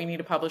this, but we need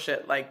to publish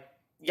it like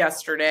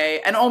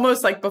yesterday, and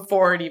almost like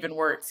before it even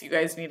works, you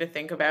guys need to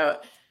think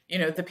about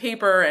the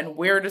paper and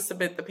where to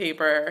submit the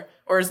paper,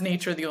 or is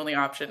nature the only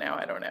option now?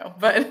 I don't know,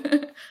 but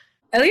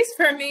at least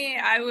for me,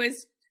 I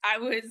was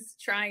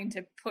trying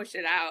to push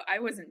it out. I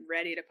wasn't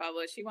ready to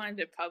publish. He wanted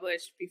to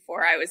publish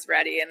before I was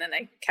ready. And then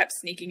I kept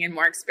sneaking in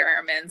more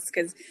experiments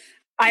because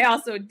I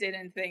also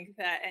didn't think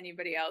that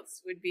anybody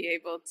else would be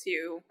able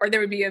to, or there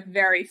would be a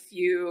very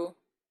small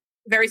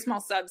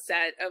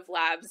subset of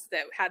labs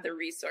that had the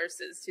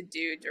resources to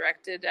do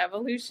directed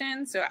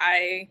evolution. So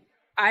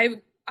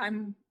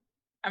I'm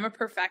a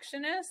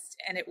perfectionist,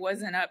 and it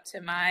wasn't up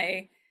to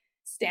my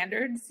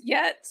standards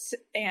yet.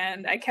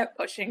 And I kept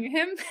pushing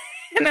him.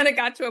 And then it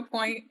got to a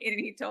point and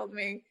he told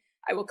me,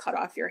 "I will cut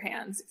off your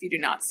hands if you do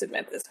not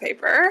submit this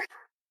paper."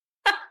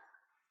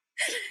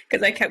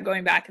 because I kept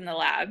going back in the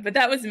lab. But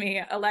that was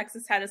me.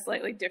 Alexis had a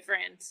slightly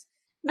different.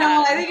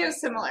 No, I think it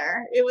was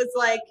similar. It was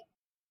like,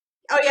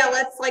 oh yeah,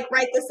 let's like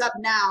write this up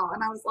now.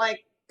 And I was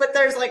like, but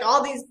there's like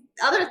all these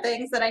other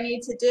things that I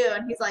need to do.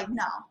 And he's like,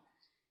 no.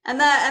 And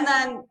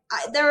then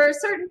there were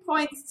certain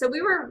points. So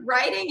we were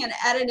writing and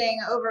editing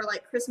over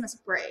like Christmas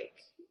break.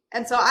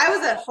 And so I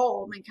was at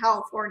home in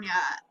California,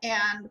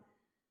 and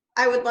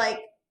I would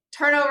like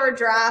turn over a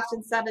draft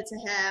and send it to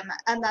him.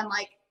 And then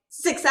like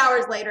 6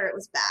 hours later, it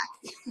was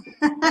back.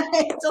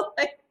 I had to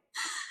like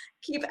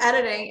keep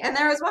editing. And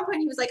there was one point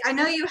he was like, I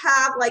know you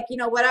have like, you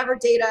know, whatever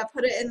data,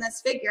 put it in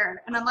this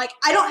figure. And I'm like,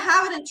 I don't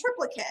have it in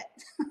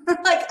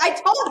triplicate. Like I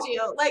told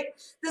you, like,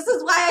 this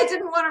is why I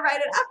didn't want to write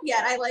it up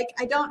yet.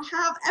 I don't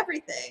have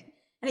everything.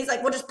 And he's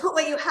like, well, just put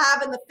what you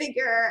have in the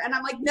figure. And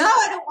I'm like, no,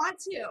 I don't want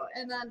to.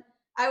 And then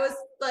I was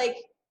like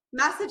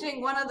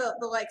messaging one of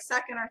the like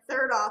second or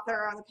third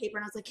author on the paper.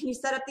 And I was like, can you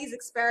set up these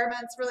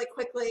experiments really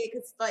quickly?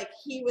 Cause like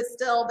he was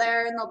still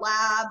there in the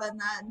lab. And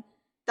then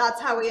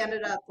that's how we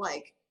ended up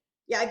like,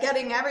 yeah,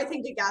 getting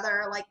everything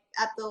together like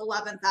at the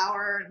 11th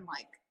hour, and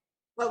like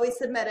what we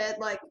submitted,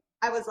 like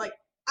I was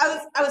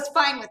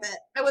fine with it.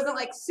 I wasn't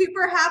like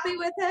super happy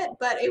with it,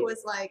 but it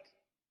was like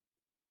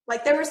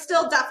there were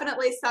still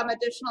definitely some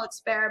additional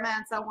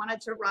experiments I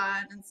wanted to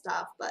run and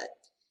stuff, but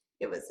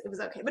it was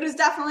okay. But it was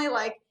definitely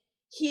like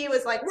he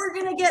was like, we're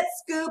gonna get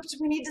scooped,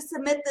 we need to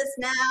submit this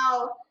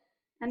now,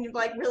 and you're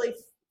like really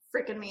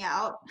freaking me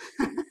out.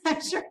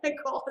 I'm sure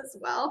Nicole as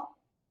well.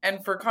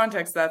 And for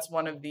context, that's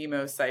one of the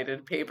most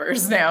cited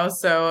papers now.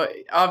 So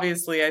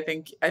obviously, I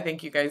think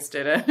you guys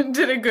did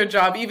a good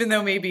job, even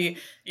though maybe,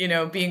 you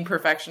know, being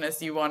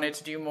perfectionists, you wanted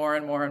to do more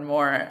and more and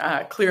more.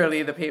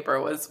 Clearly, the paper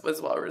was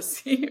well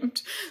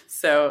received.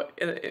 So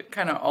it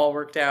kind of all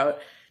worked out.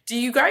 Do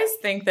you guys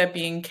think that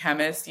being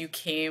chemists, you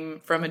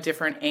came from a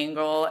different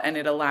angle and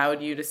it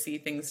allowed you to see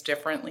things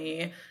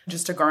differently,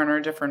 just to garner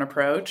a different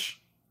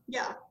approach?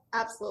 Yeah,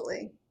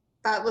 absolutely.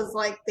 That was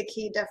like the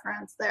key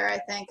difference there, I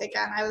think.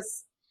 Again, I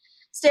was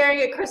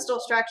staring at crystal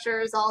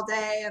structures all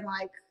day and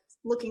like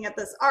looking at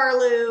this R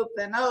loop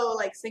and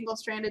like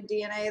single-stranded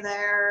DNA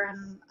there,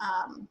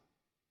 and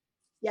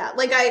yeah,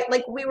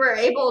 like we were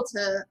able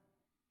to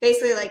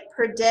basically like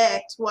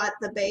predict what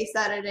the base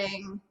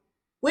editing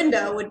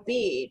window would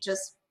be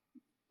just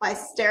by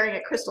staring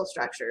at crystal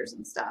structures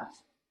and stuff.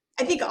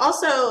 I think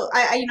also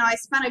I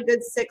spent a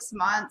good 6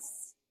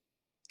 months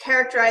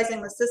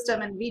characterizing the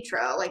system in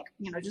vitro, like,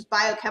 you know, just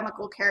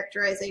biochemical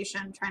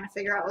characterization, trying to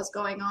figure out what's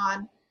going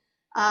on.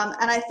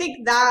 And I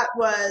think that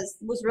was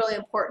really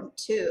important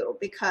too,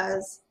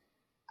 because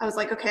I was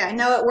like, okay, I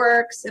know it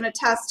works in a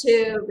test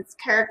tube, it's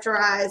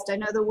characterized, I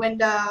know the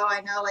window,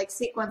 I know like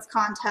sequence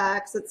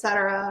context,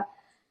 etc.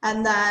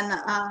 And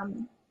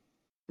then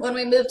when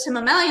we moved to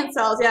mammalian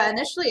cells, yeah,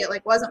 initially it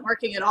like wasn't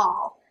working at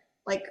all,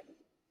 like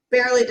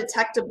barely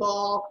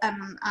detectable.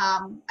 And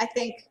I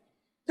think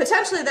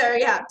potentially there,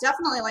 yeah,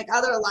 definitely like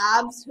other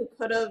labs who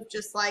could have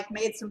just like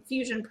made some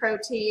fusion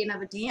protein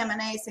of a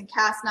deaminase and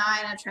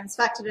Cas9 and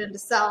transfected it into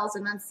cells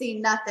and then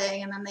seen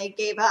nothing, and then they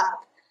gave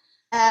up.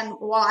 And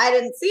while I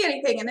didn't see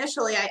anything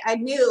initially, I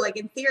knew like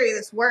in theory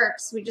this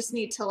works. We just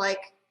need to like,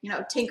 you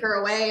know, tinker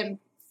away and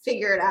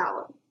figure it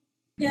out.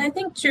 Yeah, I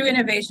think true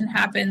innovation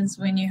happens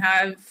when you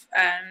have,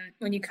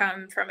 when you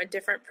come from a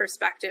different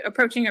perspective,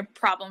 approaching a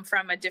problem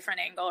from a different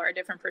angle or a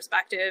different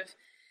perspective.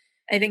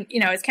 I think, you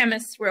know, as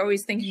chemists, we're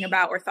always thinking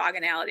about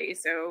orthogonality.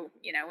 So,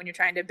 you know, when you're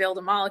trying to build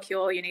a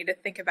molecule, you need to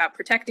think about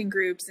protecting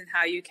groups and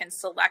how you can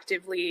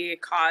selectively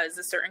cause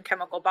a certain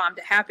chemical bond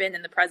to happen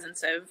in the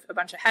presence of a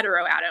bunch of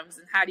heteroatoms.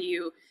 And how do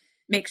you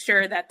make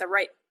sure that the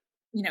right,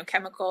 you know,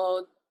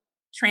 chemical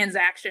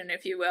transaction,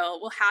 if you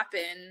will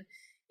happen,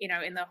 you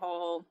know, in the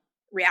whole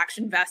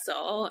reaction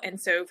vessel.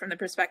 And so from the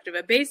perspective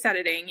of base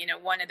editing, you know,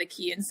 one of the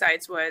key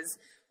insights was,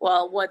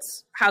 well,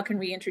 how can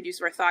we introduce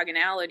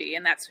orthogonality?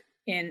 And that's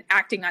in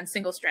acting on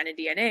single-stranded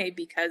DNA,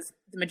 because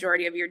the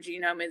majority of your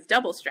genome is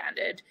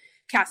double-stranded.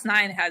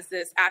 Cas9 has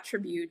this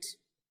attribute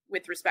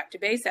with respect to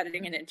base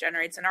editing, and it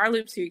generates an R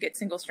loop, so you get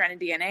single-stranded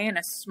DNA in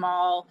a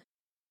small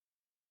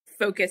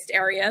focused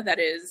area that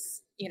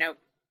is, you know,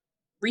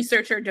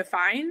 researcher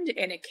defined,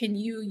 and can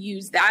you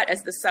use that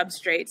as the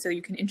substrate so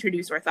you can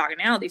introduce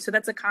orthogonality? So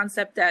that's a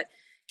concept that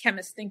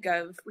chemists think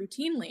of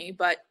routinely,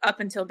 but up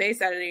until base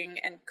editing,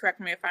 and correct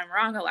me if I'm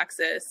wrong,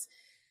 Alexis,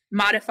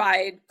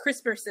 modified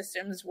CRISPR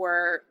systems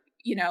were,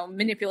 you know,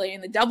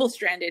 manipulating the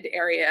double-stranded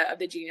area of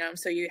the genome.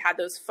 So you had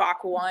those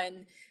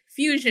FOC1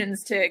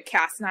 fusions to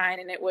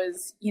Cas9, and it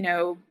was, you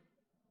know,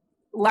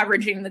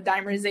 leveraging the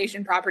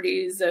dimerization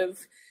properties of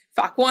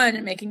FOC1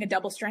 and making a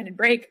double-stranded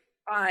break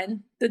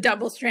on the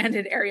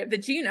double-stranded area of the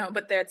genome.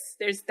 But that's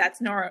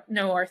no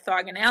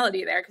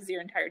orthogonality there, because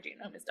your entire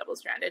genome is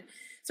double-stranded.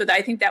 So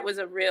I think that was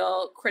a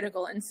real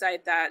critical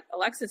insight that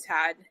Alexis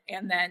had.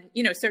 And then,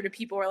 you know, sort of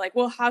people were like,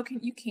 well,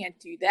 you can't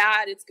do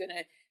that. It's going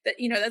to, that,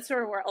 you know, that's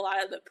sort of where a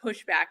lot of the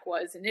pushback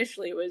was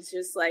initially. It was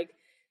just like,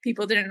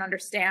 people didn't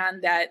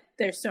understand that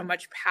there's so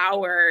much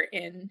power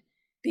in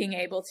being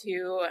able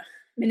to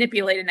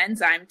manipulate an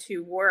enzyme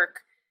to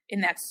work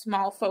in that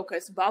small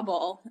focus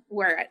bubble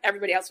where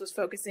everybody else was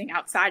focusing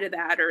outside of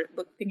that or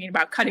thinking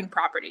about cutting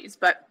properties.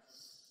 But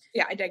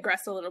yeah, I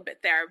digress a little bit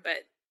there,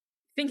 but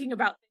thinking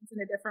about things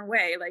in a different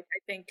way. Like, I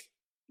think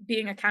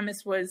being a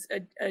chemist was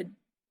a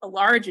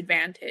large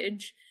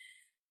advantage.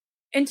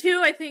 And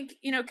two, I think,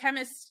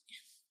 chemists,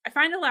 I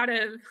find a lot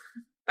of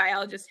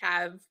biologists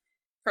have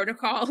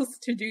protocols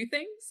to do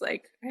things.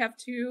 Like, I have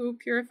to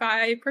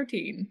purify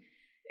protein,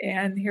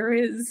 and here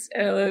is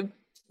a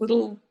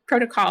little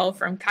protocol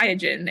from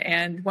Qiagen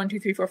and 1, 2,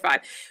 3, 4,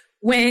 5.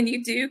 When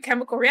you do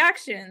chemical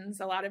reactions,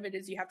 a lot of it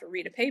is you have to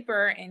read a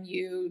paper, and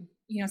you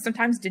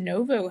sometimes de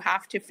novo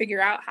have to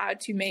figure out how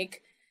to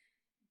make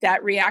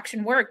that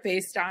reaction work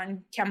based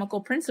on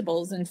chemical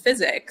principles and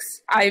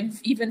physics. I've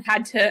even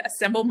had to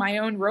assemble my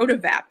own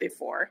rotovap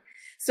before.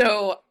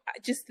 So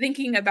just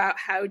thinking about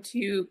how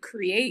to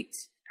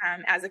create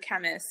as a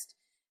chemist,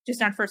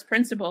 just on first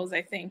principles,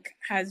 I think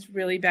has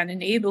really been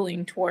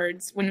enabling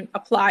towards when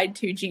applied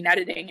to gene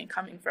editing and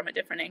coming from a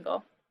different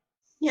angle.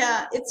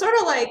 Yeah, it's sort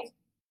of like,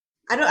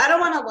 I don't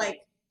want to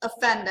like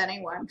offend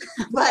anyone,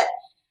 but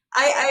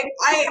I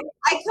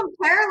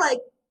compare like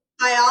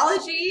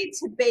biology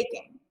to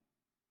baking.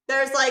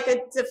 There's like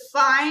a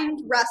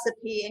defined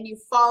recipe, and you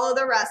follow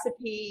the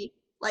recipe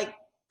like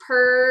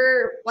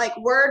per like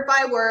word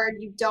by word.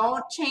 You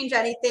don't change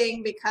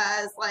anything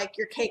because like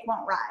your cake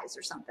won't rise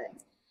or something.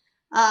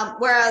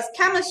 Whereas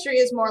chemistry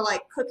is more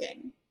like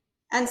cooking.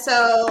 And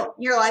so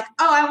you're like,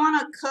 oh, I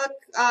want to cook,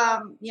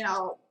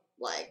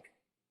 like,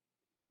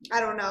 I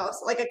don't know,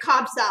 like a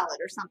Cobb salad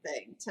or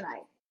something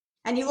tonight.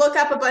 And you look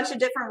up a bunch of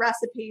different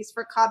recipes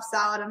for Cobb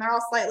salad, and they're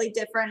all slightly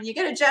different. And you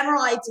get a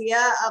general idea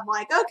of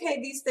like,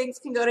 okay, these things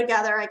can go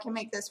together. I can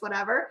make this,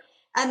 whatever.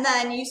 And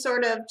then you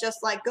sort of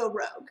just like go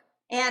rogue.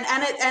 And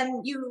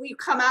you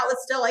come out with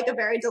still like a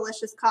very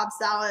delicious Cobb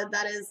salad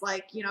that is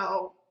like,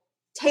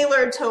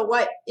 tailored to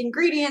what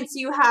ingredients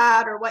you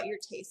had or what your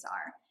tastes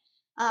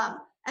are.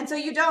 And so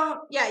you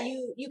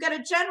get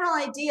a general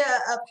idea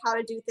of how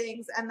to do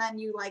things, and then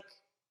you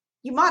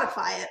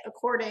modify it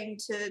according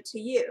to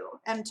you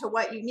and to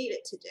what you need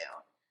it to do.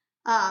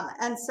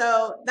 And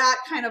so that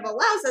kind of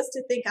allows us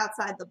to think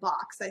outside the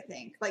box, I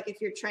think, like if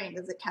you're trained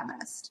as a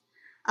chemist.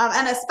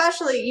 And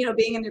especially,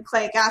 being a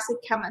nucleic acid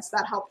chemist,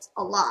 that helped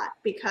a lot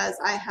because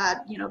I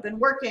had, been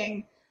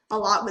working a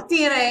lot with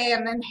DNA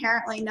and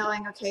inherently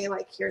knowing, okay,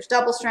 like here's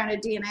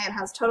double-stranded DNA. It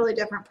has totally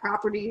different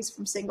properties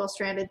from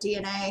single-stranded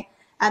DNA.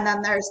 And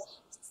then there's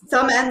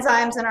some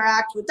enzymes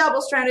interact with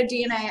double-stranded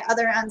DNA,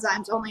 other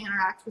enzymes only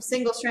interact with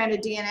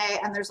single-stranded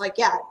DNA, and there's like,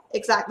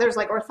 there's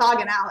like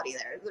orthogonality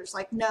there. There's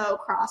like no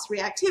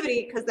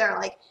cross-reactivity because they're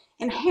like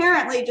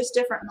inherently just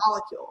different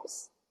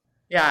molecules.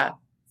 Yeah.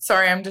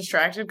 Sorry, I'm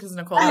distracted because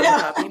Nicole has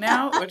a puppy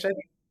now, which I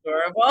think is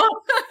adorable.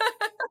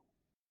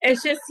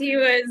 It's just he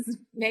was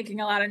making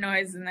a lot of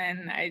noise, and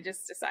then I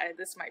just decided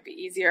this might be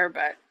easier,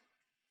 but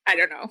I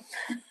don't know.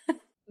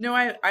 No,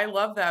 I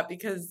love that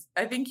because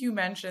I think you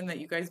mentioned that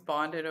you guys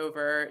bonded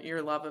over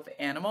your love of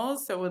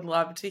animals. So would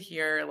love to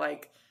hear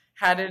like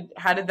how did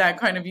that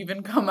kind of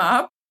even come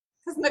up?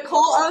 Because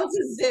Nicole owns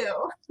a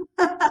zoo.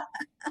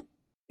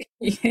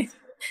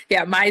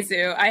 Yeah, my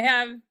zoo.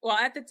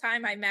 At the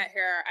time I met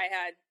her, I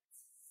had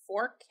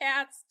 4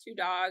 cats, 2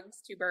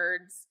 dogs, 2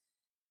 birds,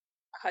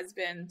 a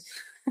husband.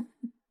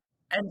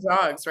 And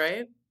dogs,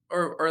 right?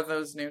 Or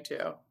those new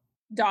too?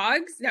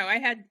 Dogs? No, I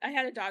had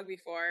a dog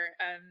before.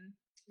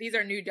 These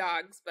are new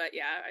dogs, but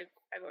yeah,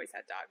 I've always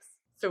had dogs.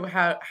 So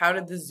how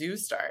did the zoo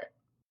start?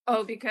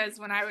 Oh, because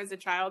when I was a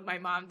child, my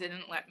mom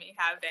didn't let me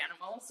have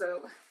animals.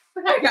 So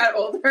when I got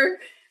older,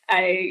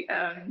 I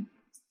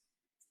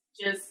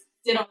just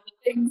did all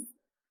the things.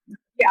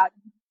 Yeah,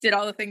 did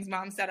all the things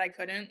mom said I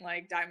couldn't,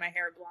 like dye my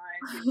hair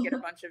blonde and get a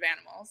bunch of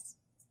animals.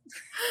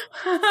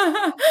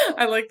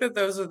 I like that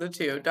those are the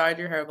two, dyed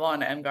your hair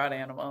blonde and got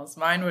animals.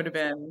 Mine would have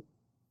been,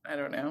 I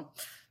don't know,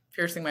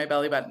 piercing my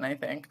belly button, I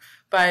think.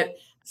 But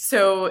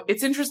so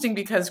it's interesting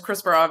because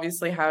CRISPR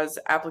obviously has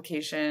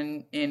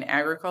application in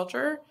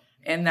agriculture,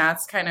 and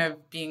that's kind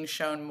of being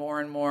shown more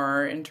and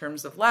more in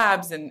terms of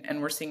labs,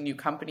 and we're seeing new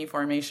company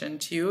formation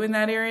too in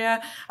that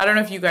area. I don't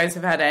know if you guys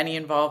have had any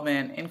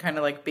involvement in kind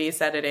of like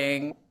base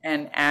editing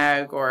and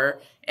ag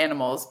or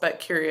animals, but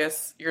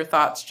curious your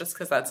thoughts just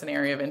because that's an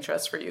area of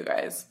interest for you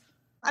guys.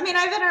 I mean,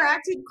 I've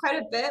interacted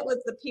quite a bit with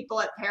the people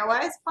at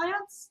Pairwise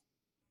Plants.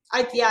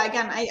 I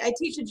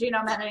teach a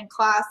genome editing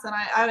class, and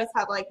I always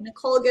have like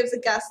Nicole gives a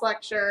guest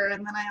lecture,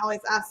 and then I always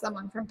ask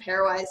someone from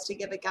Pairwise to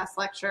give a guest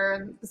lecture,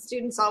 and the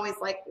students always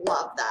like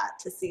love that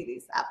to see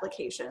these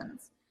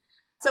applications.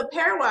 So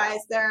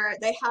Pairwise,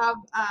 they have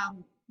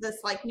this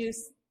like new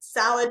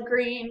salad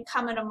green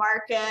coming to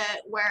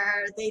market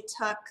where they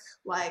took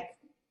like,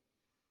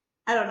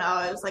 I don't know,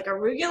 it was like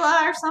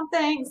arugula or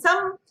something,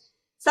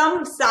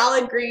 some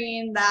salad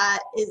green that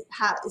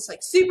is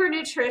like super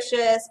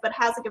nutritious, but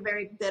has like a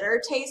very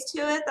bitter taste to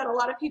it that a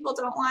lot of people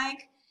don't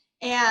like.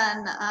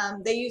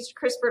 And they used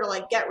CRISPR to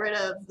like get rid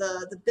of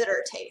the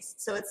bitter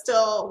taste. So it's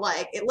still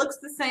like, it looks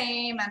the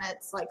same and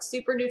it's like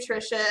super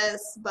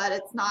nutritious, but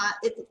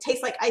it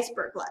tastes like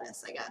iceberg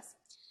lettuce, I guess.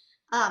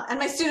 And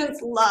my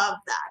students love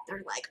that.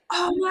 They're like,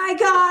 oh my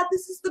God,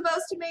 this is the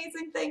most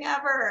amazing thing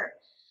ever.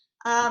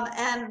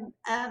 And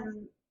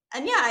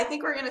yeah, I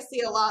think we're going to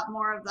see a lot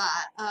more of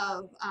that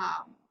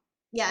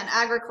in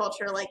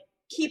agriculture, like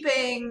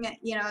keeping,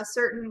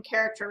 certain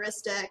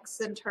characteristics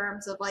in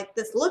terms of like,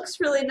 this looks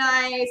really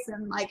nice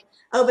and like,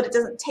 oh, but it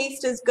doesn't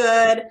taste as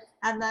good.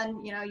 And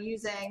then,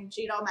 using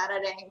genome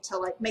editing to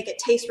like make it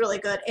taste really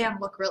good and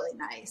look really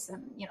nice,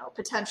 and,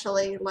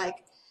 potentially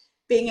like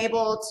being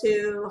able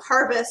to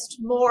harvest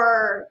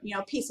more,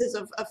 pieces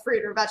of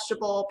fruit or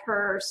vegetable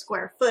per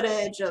square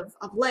footage of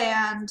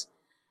land,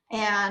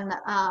 and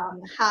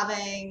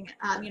having,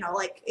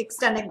 like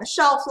extending the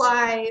shelf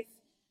life,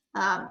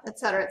 et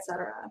cetera, et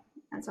cetera.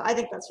 And so I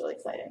think that's really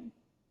exciting.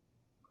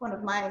 One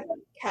of my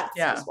cats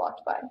just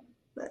walked by.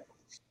 But...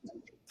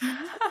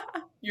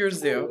 Your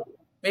zoo.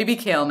 Maybe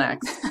Kale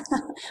next.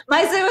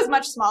 My zoo is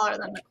much smaller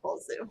than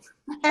Nicole's zoo.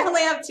 I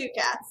only have 2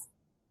 cats.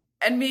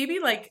 And maybe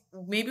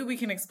we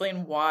can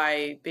explain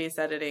why base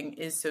editing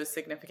is so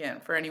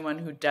significant for anyone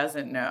who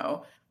doesn't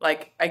know.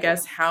 Like, I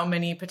guess, how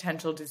many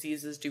potential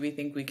diseases do we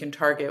think we can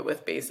target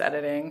with base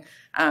editing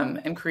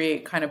and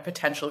create kind of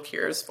potential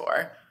cures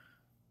for?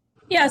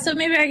 Yeah, so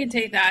maybe I can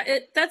take that.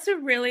 That's a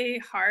really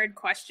hard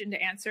question to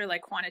answer,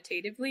 like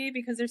quantitatively,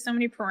 because there's so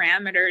many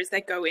parameters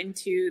that go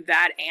into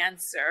that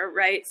answer,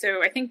 right?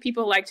 So I think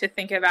people like to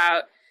think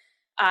about,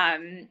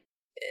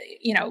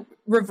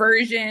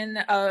 reversion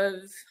of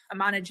a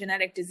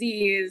monogenetic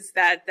disease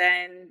that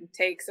then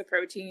takes a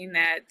protein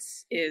that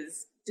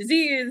is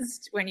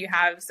diseased when you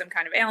have some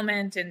kind of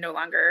ailment and no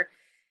longer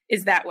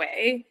is that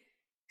way.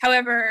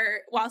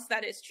 However, whilst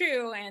that is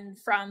true, and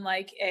from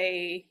like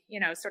a,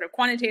 sort of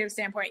quantitative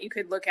standpoint, you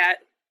could look at,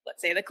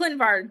 let's say, the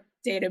ClinVar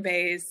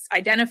database,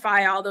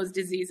 identify all those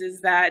diseases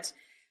that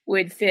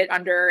would fit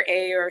under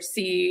A or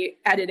C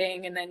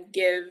editing, and then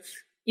give,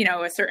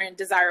 a certain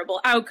desirable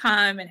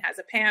outcome and has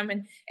a PAM,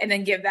 and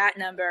then give that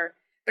number.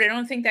 But I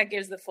don't think that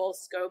gives the full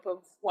scope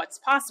of what's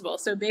possible.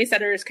 So base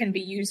editors can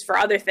be used for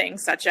other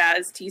things, such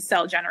as T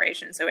cell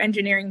generation, so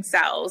engineering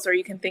cells, or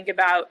you can think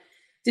about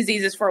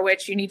diseases for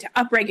which you need to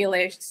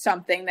upregulate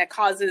something that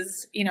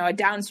causes, a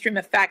downstream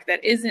effect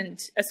that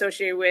isn't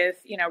associated with,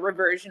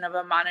 reversion of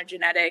a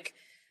monogenetic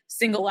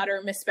single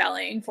letter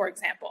misspelling, for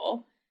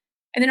example.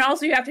 And then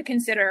also you have to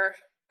consider,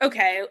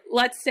 okay,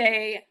 let's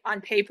say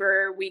on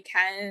paper we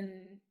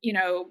can,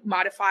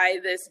 modify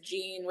this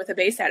gene with a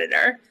base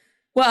editor.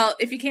 Well,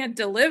 if you can't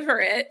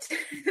deliver it,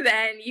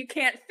 then you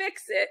can't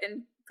fix it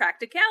in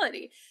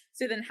practicality.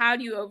 So then how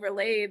do you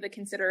overlay the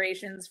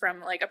considerations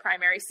from like a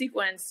primary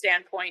sequence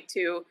standpoint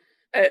to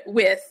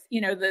with,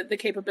 the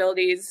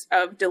capabilities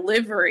of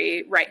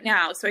delivery right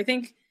now? So I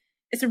think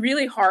it's a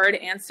really hard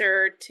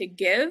answer to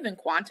give and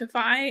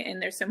quantify. And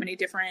there's so many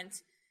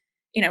different,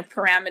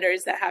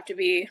 parameters that have to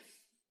be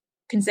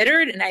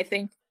considered. And I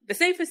think the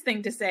safest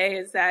thing to say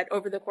is that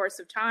over the course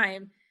of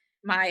time,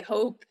 my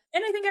hope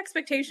and I think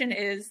expectation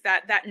is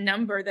that that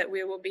number that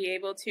we will be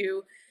able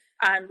to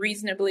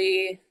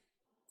reasonably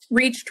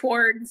reach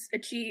towards,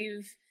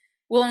 achieve,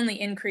 will only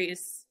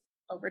increase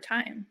over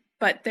time.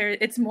 But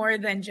it's more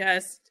than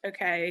just,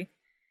 okay,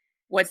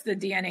 what's the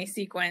DNA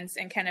sequence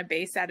and can a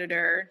base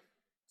editor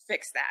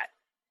fix that?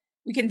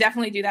 We can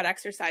definitely do that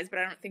exercise, but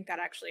I don't think that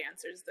actually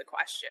answers the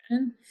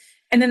question.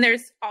 And then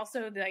there's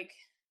also like,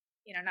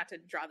 not to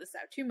draw this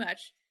out too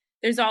much,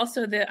 there's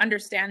also the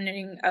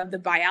understanding of the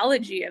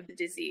biology of the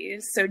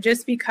disease. So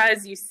just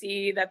because you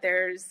see that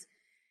there's,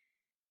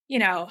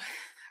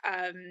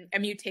 a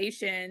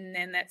mutation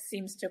and that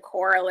seems to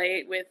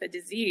correlate with a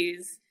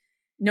disease,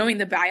 knowing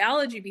the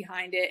biology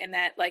behind it and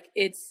that like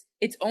it's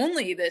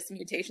only this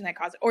mutation that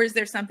causes, or is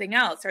there something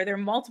else? Are there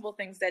multiple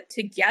things that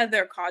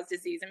together cause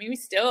disease? I mean, we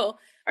still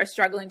are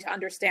struggling to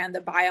understand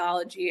the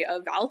biology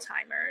of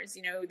Alzheimer's.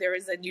 There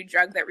was a new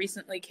drug that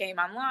recently came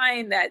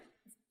online that,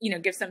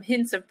 gives some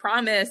hints of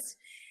promise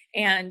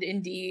and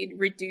indeed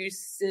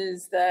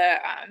reduces the,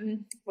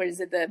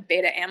 the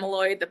beta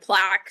amyloid, the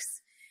plaques.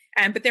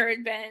 But there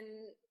had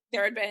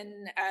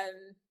been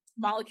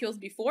molecules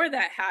before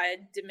that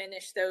had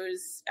diminished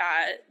those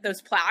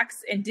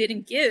plaques and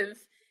didn't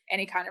give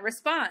any kind of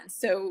response.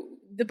 So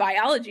the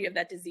biology of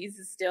that disease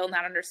is still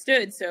not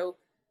understood. So,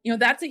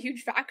 that's a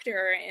huge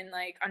factor in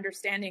like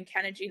understanding,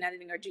 can a gene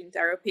editing or gene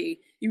therapy,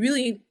 you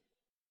really,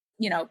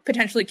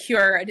 potentially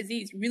cure a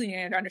disease, you really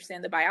need to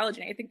understand the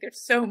biology. And I think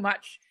there's so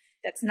much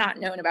that's not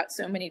known about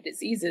so many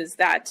diseases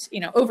that,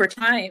 over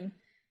time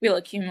we'll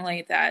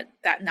accumulate that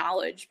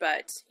knowledge.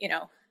 But,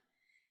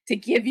 to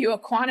give you a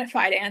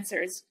quantified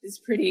answer is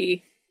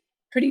pretty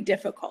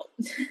difficult.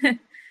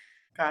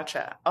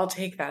 Gotcha. I'll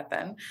take that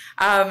then.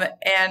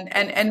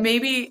 And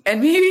maybe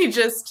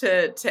just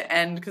to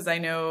end, because I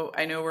know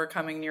we're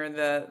coming near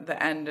the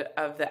end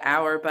of the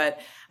hour, but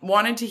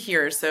wanted to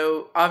hear,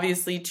 so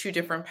obviously 2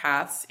 different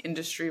paths,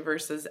 industry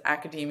versus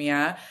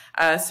academia.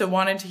 So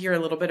wanted to hear a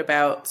little bit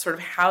about sort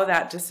of how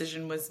that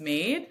decision was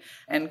made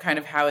and kind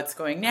of how it's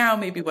going now,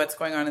 maybe what's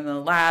going on in the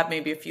lab,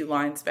 maybe a few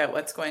lines about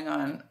what's going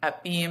on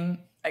at Beam.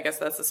 I guess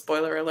that's a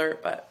spoiler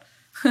alert, but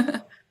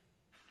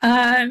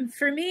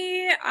For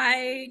me,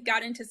 I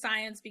got into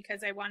science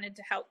because I wanted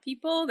to help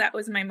people. That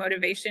was my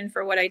motivation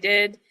for what I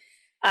did.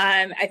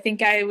 I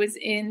think I was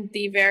in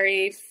the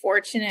very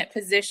fortunate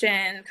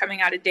position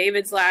coming out of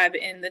David's lab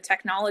in the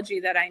technology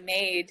that I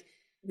made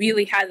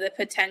really had the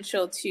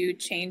potential to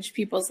change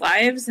people's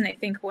lives. And I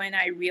think when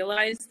I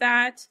realized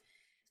that,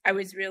 I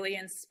was really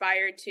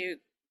inspired to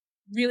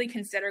really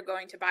consider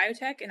going to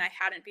biotech. And I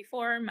hadn't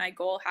before. My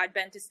goal had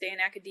been to stay in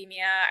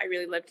academia. I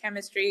really loved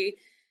chemistry,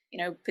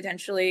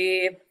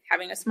 potentially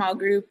having a small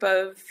group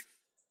of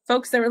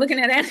folks that were looking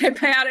at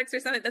antibiotics or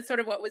something. That's sort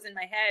of what was in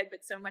my head,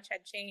 but so much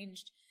had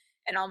changed.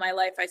 And all my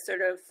life, I sort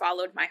of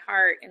followed my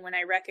heart. And when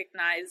I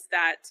recognized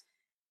that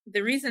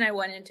the reason I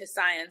went into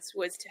science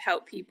was to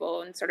help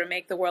people and sort of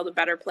make the world a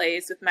better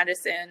place with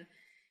medicine,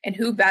 and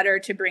who better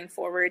to bring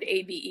forward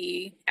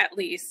ABE, at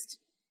least,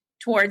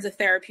 towards a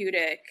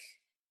therapeutic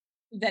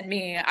than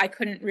me, I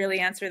couldn't really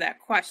answer that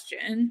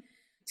question.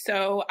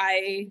 So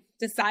I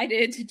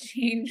decided to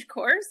change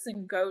course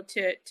and go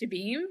to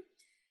Beam.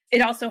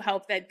 It also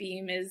helped that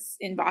Beam is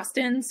in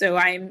Boston. So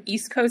I'm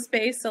East Coast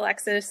based.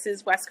 Alexis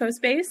is West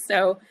Coast based.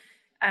 So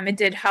it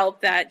did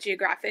help that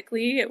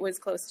geographically it was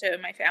close to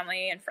my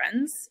family and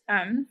friends.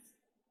 And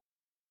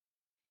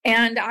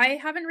I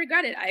haven't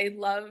regretted. I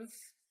love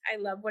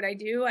what I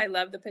do. I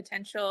love the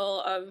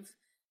potential of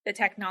the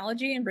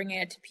technology and bringing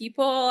it to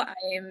people. I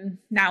am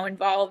now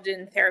involved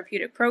in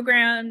therapeutic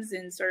programs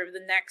and sort of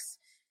the next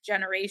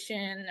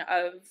generation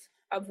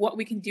of what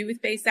we can do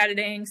with base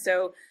editing.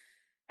 So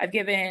I've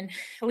given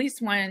at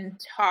least one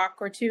talk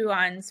or two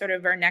on sort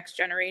of our next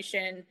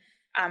generation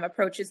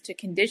approaches to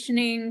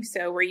conditioning.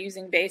 So we're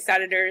using base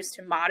editors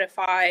to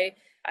modify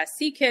a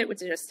c-Kit,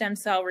 which is a stem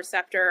cell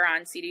receptor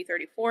on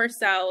CD34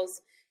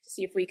 cells, to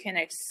see if we can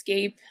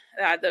escape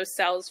those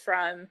cells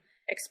from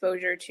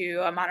exposure to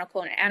a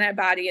monoclonal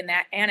antibody, and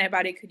that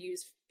antibody could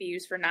be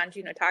used for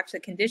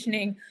non-genotoxic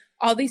conditioning.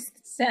 All these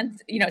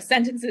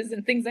sentences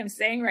and things I'm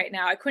saying right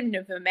now, I couldn't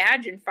have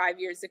imagined 5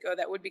 years ago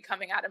that would be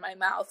coming out of my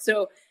mouth.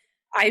 So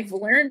I've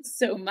learned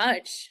so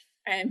much,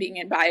 and being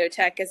in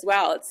biotech as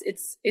well.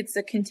 It's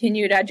a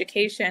continued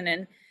education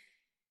and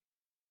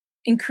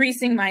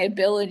increasing my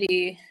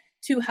ability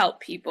to help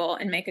people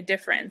and make a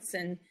difference.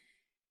 And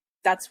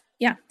that's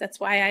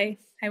why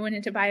I went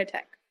into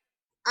biotech.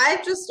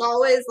 I've just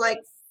always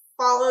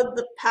followed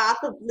the path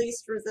of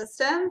least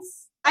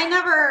resistance. I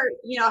never,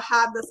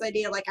 had this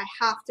idea I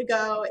have to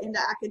go into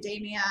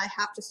academia, I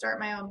have to start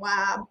my own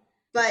lab.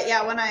 But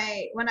yeah, when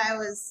I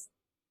was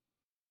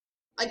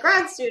a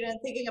grad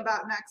student thinking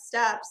about next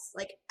steps,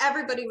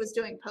 everybody was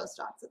doing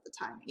postdocs at the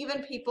time.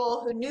 Even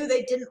people who knew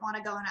they didn't want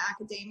to go into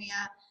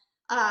academia,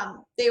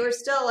 they were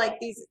still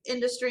these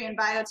industry and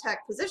biotech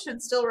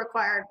positions still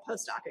required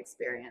postdoc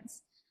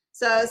experience.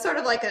 So it's sort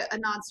of like a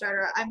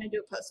non-starter. I'm going to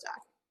do a postdoc.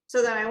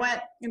 So then I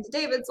went into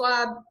David's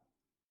lab,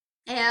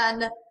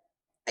 and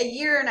a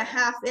year and a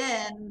half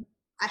in,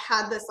 I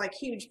had this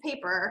huge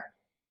paper,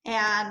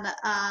 and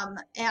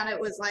it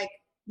was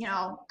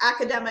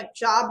academic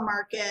job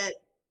market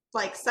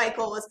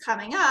cycle was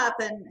coming up,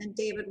 and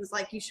David was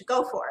like, you should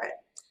go for it.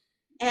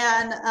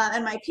 And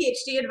my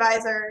PhD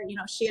advisor,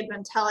 she had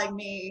been telling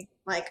me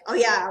oh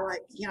yeah,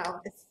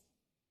 if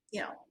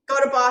go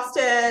to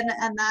Boston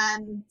and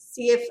then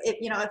see if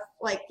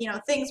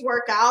things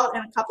work out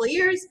in a couple of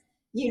years,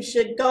 you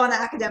should go in the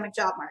academic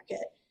job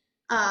market.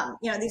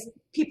 These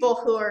people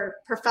who are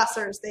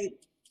professors, they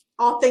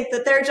all think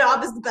that their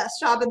job is the best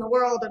job in the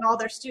world, and all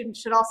their students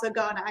should also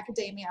go into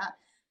academia,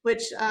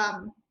 which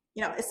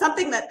is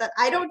something that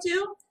I don't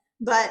do,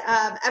 but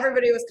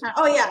everybody was kind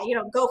of, oh yeah,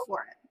 go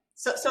for it.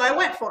 So I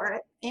went for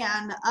it,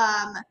 and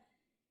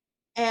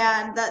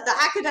the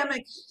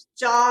academic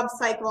job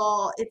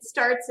cycle, it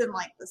starts in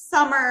the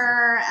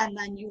summer, and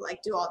then you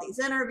do all these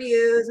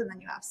interviews, and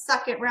then you have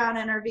second round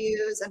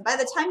interviews, and by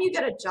the time you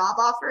get a job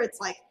offer, it's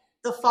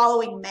the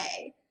following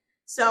May.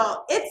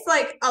 So it's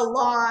a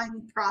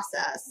long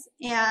process,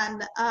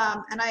 and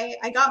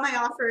I got my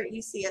offer at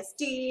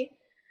UCSD,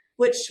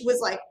 which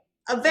was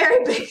a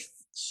very big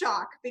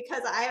shock,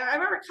 because I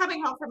remember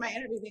coming home from my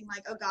interview being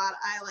oh God,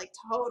 I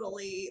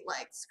totally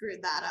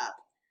screwed that up.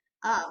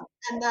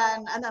 And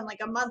then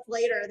a month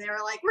later they were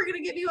we're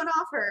going to give you an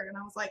offer. And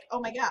I was oh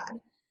my God.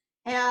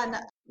 And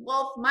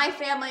well, my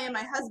family and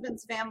my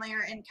husband's family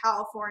are in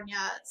California.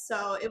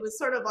 So it was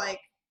sort of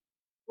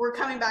we're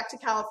coming back to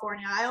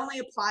California. I only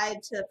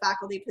applied to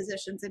faculty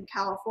positions in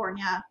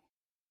California.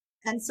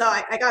 And so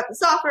I got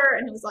this offer,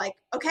 and it was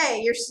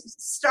okay, you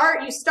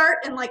start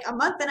in a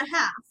month and a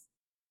half.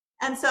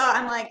 And so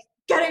I'm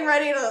getting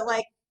ready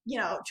to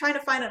trying to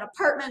find an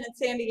apartment in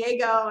San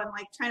Diego, and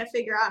trying to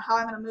figure out how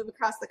I'm going to move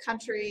across the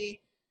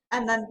country.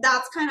 And then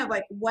that's kind of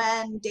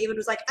when David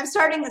was I'm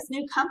starting this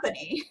new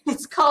company.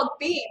 It's called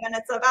Beam, and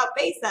it's about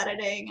base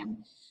editing. And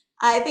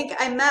I think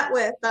I met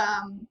with,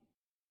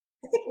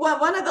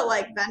 one of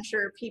the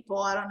venture people,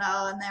 I don't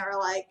know. And they were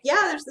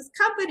yeah, there's this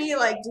company,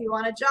 do you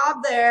want a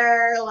job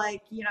there?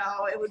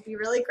 It would be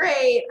really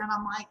great. And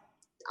I'm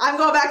I'm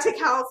going back to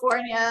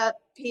California,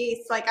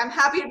 peace. I'm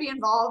happy to be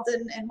involved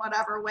in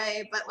whatever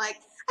way, but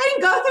I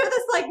didn't go through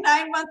this like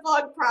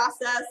 9-month-long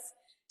process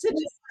to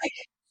just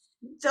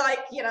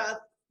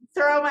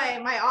throw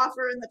my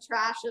offer in the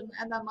trash and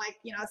then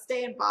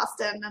stay in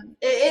Boston. And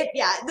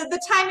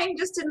the timing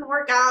just didn't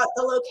work out.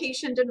 The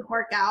location didn't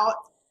work out.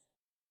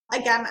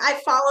 Again, I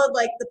followed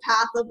like the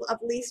path of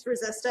least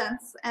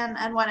resistance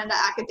and went into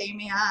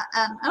academia,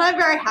 and I'm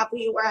very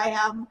happy where I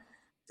am.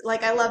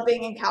 Like, I love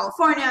being in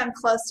California. I'm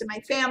close to my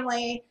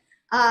family.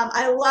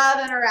 I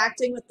love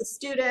interacting with the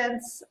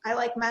students. I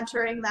like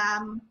mentoring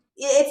them.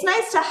 It's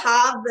nice to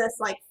have this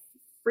like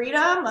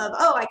freedom of,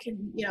 I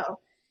can,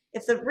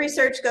 if the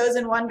research goes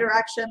in one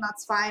direction,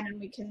 that's fine, and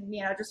we can,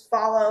 just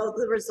follow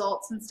the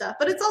results and stuff.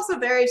 But it's also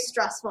very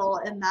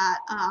stressful in that,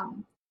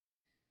 I'm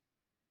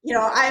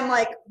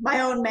like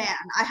my own man.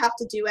 I have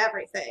to do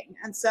everything.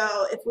 And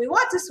so if we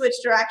want to switch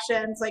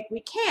directions, like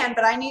we can,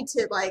 but I need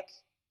to like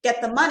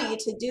get the money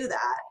to do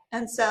that.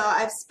 And so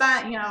I've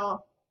spent,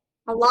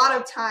 a lot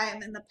of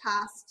time in the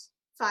past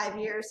 5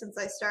 years since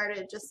I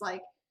started just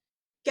like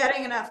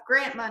getting enough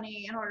grant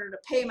money in order to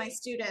pay my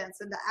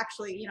students and to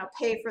actually,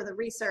 pay for the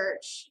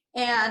research.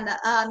 And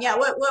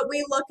what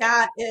we look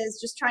at is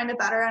just trying to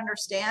better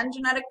understand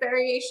genetic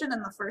variation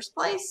in the first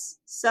place.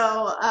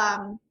 So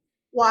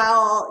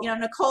while,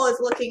 Nicole is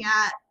looking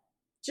at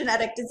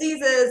genetic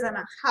diseases and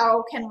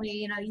how can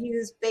we,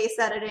 use base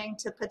editing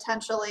to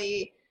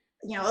potentially,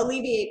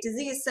 alleviate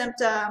disease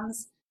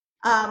symptoms,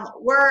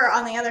 we're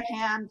on the other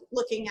hand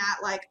looking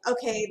at like,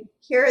 okay,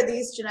 here are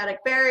these genetic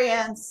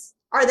variants.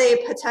 Are they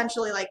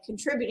potentially like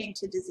contributing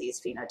to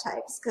disease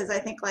phenotypes? Because I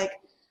think like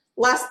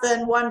less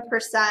than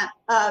 1%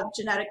 of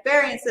genetic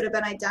variants that have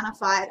been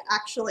identified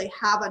actually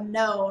have a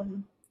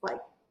known like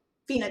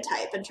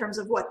phenotype in terms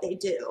of what they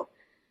do.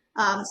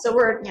 So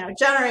we're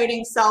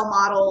generating cell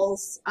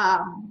models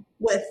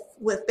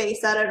with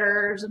base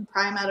editors and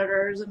prime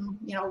editors and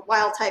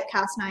wild type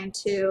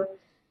Cas9-2,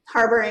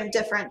 harboring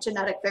different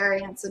genetic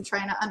variants and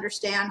trying to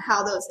understand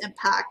how those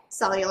impact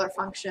cellular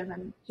function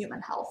and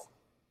human health.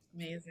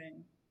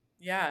 Amazing.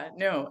 Yeah,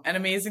 no, and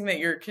amazing that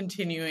you're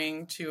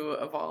continuing to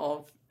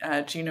evolve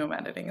genome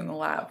editing in the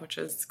lab, which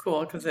is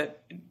cool because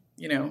it,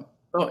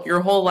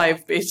 your whole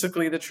life,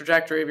 basically the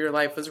trajectory of your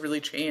life was really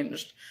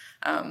changed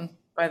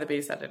by the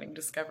base editing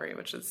discovery,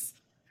 which is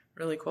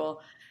really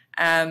cool.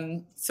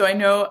 So I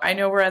know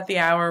we're at the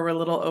hour, we're a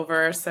little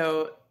over.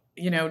 So,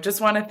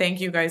 just want to thank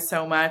you guys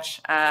so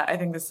much. I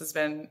think this has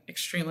been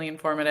extremely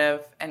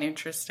informative and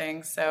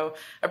interesting. So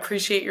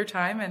appreciate your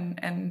time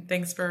and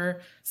thanks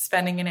for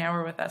spending an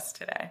hour with us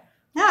today.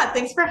 Yeah,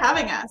 thanks for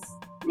having us.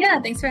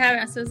 Yeah, thanks for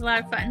having us. It was a lot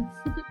of fun.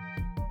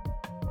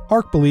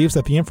 ARC believes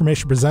that the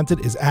information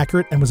presented is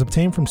accurate and was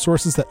obtained from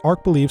sources that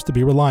ARC believes to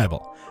be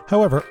reliable.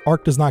 However,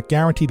 ARC does not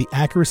guarantee the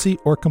accuracy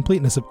or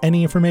completeness of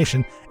any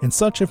information, and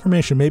such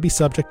information may be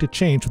subject to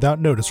change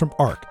without notice from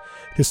ARC.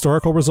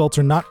 Historical results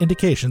are not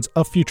indications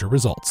of future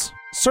results.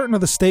 Certain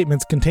of the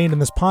statements contained in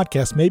this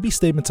podcast may be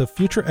statements of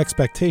future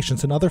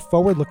expectations and other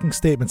forward-looking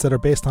statements that are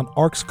based on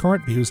ARC's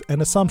current views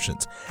and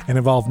assumptions, and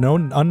involve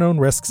known and unknown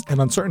risks and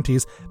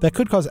uncertainties that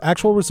could cause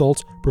actual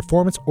results,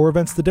 performance, or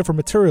events to differ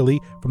materially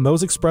from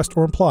those expressed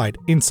or implied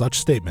in such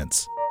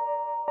statements.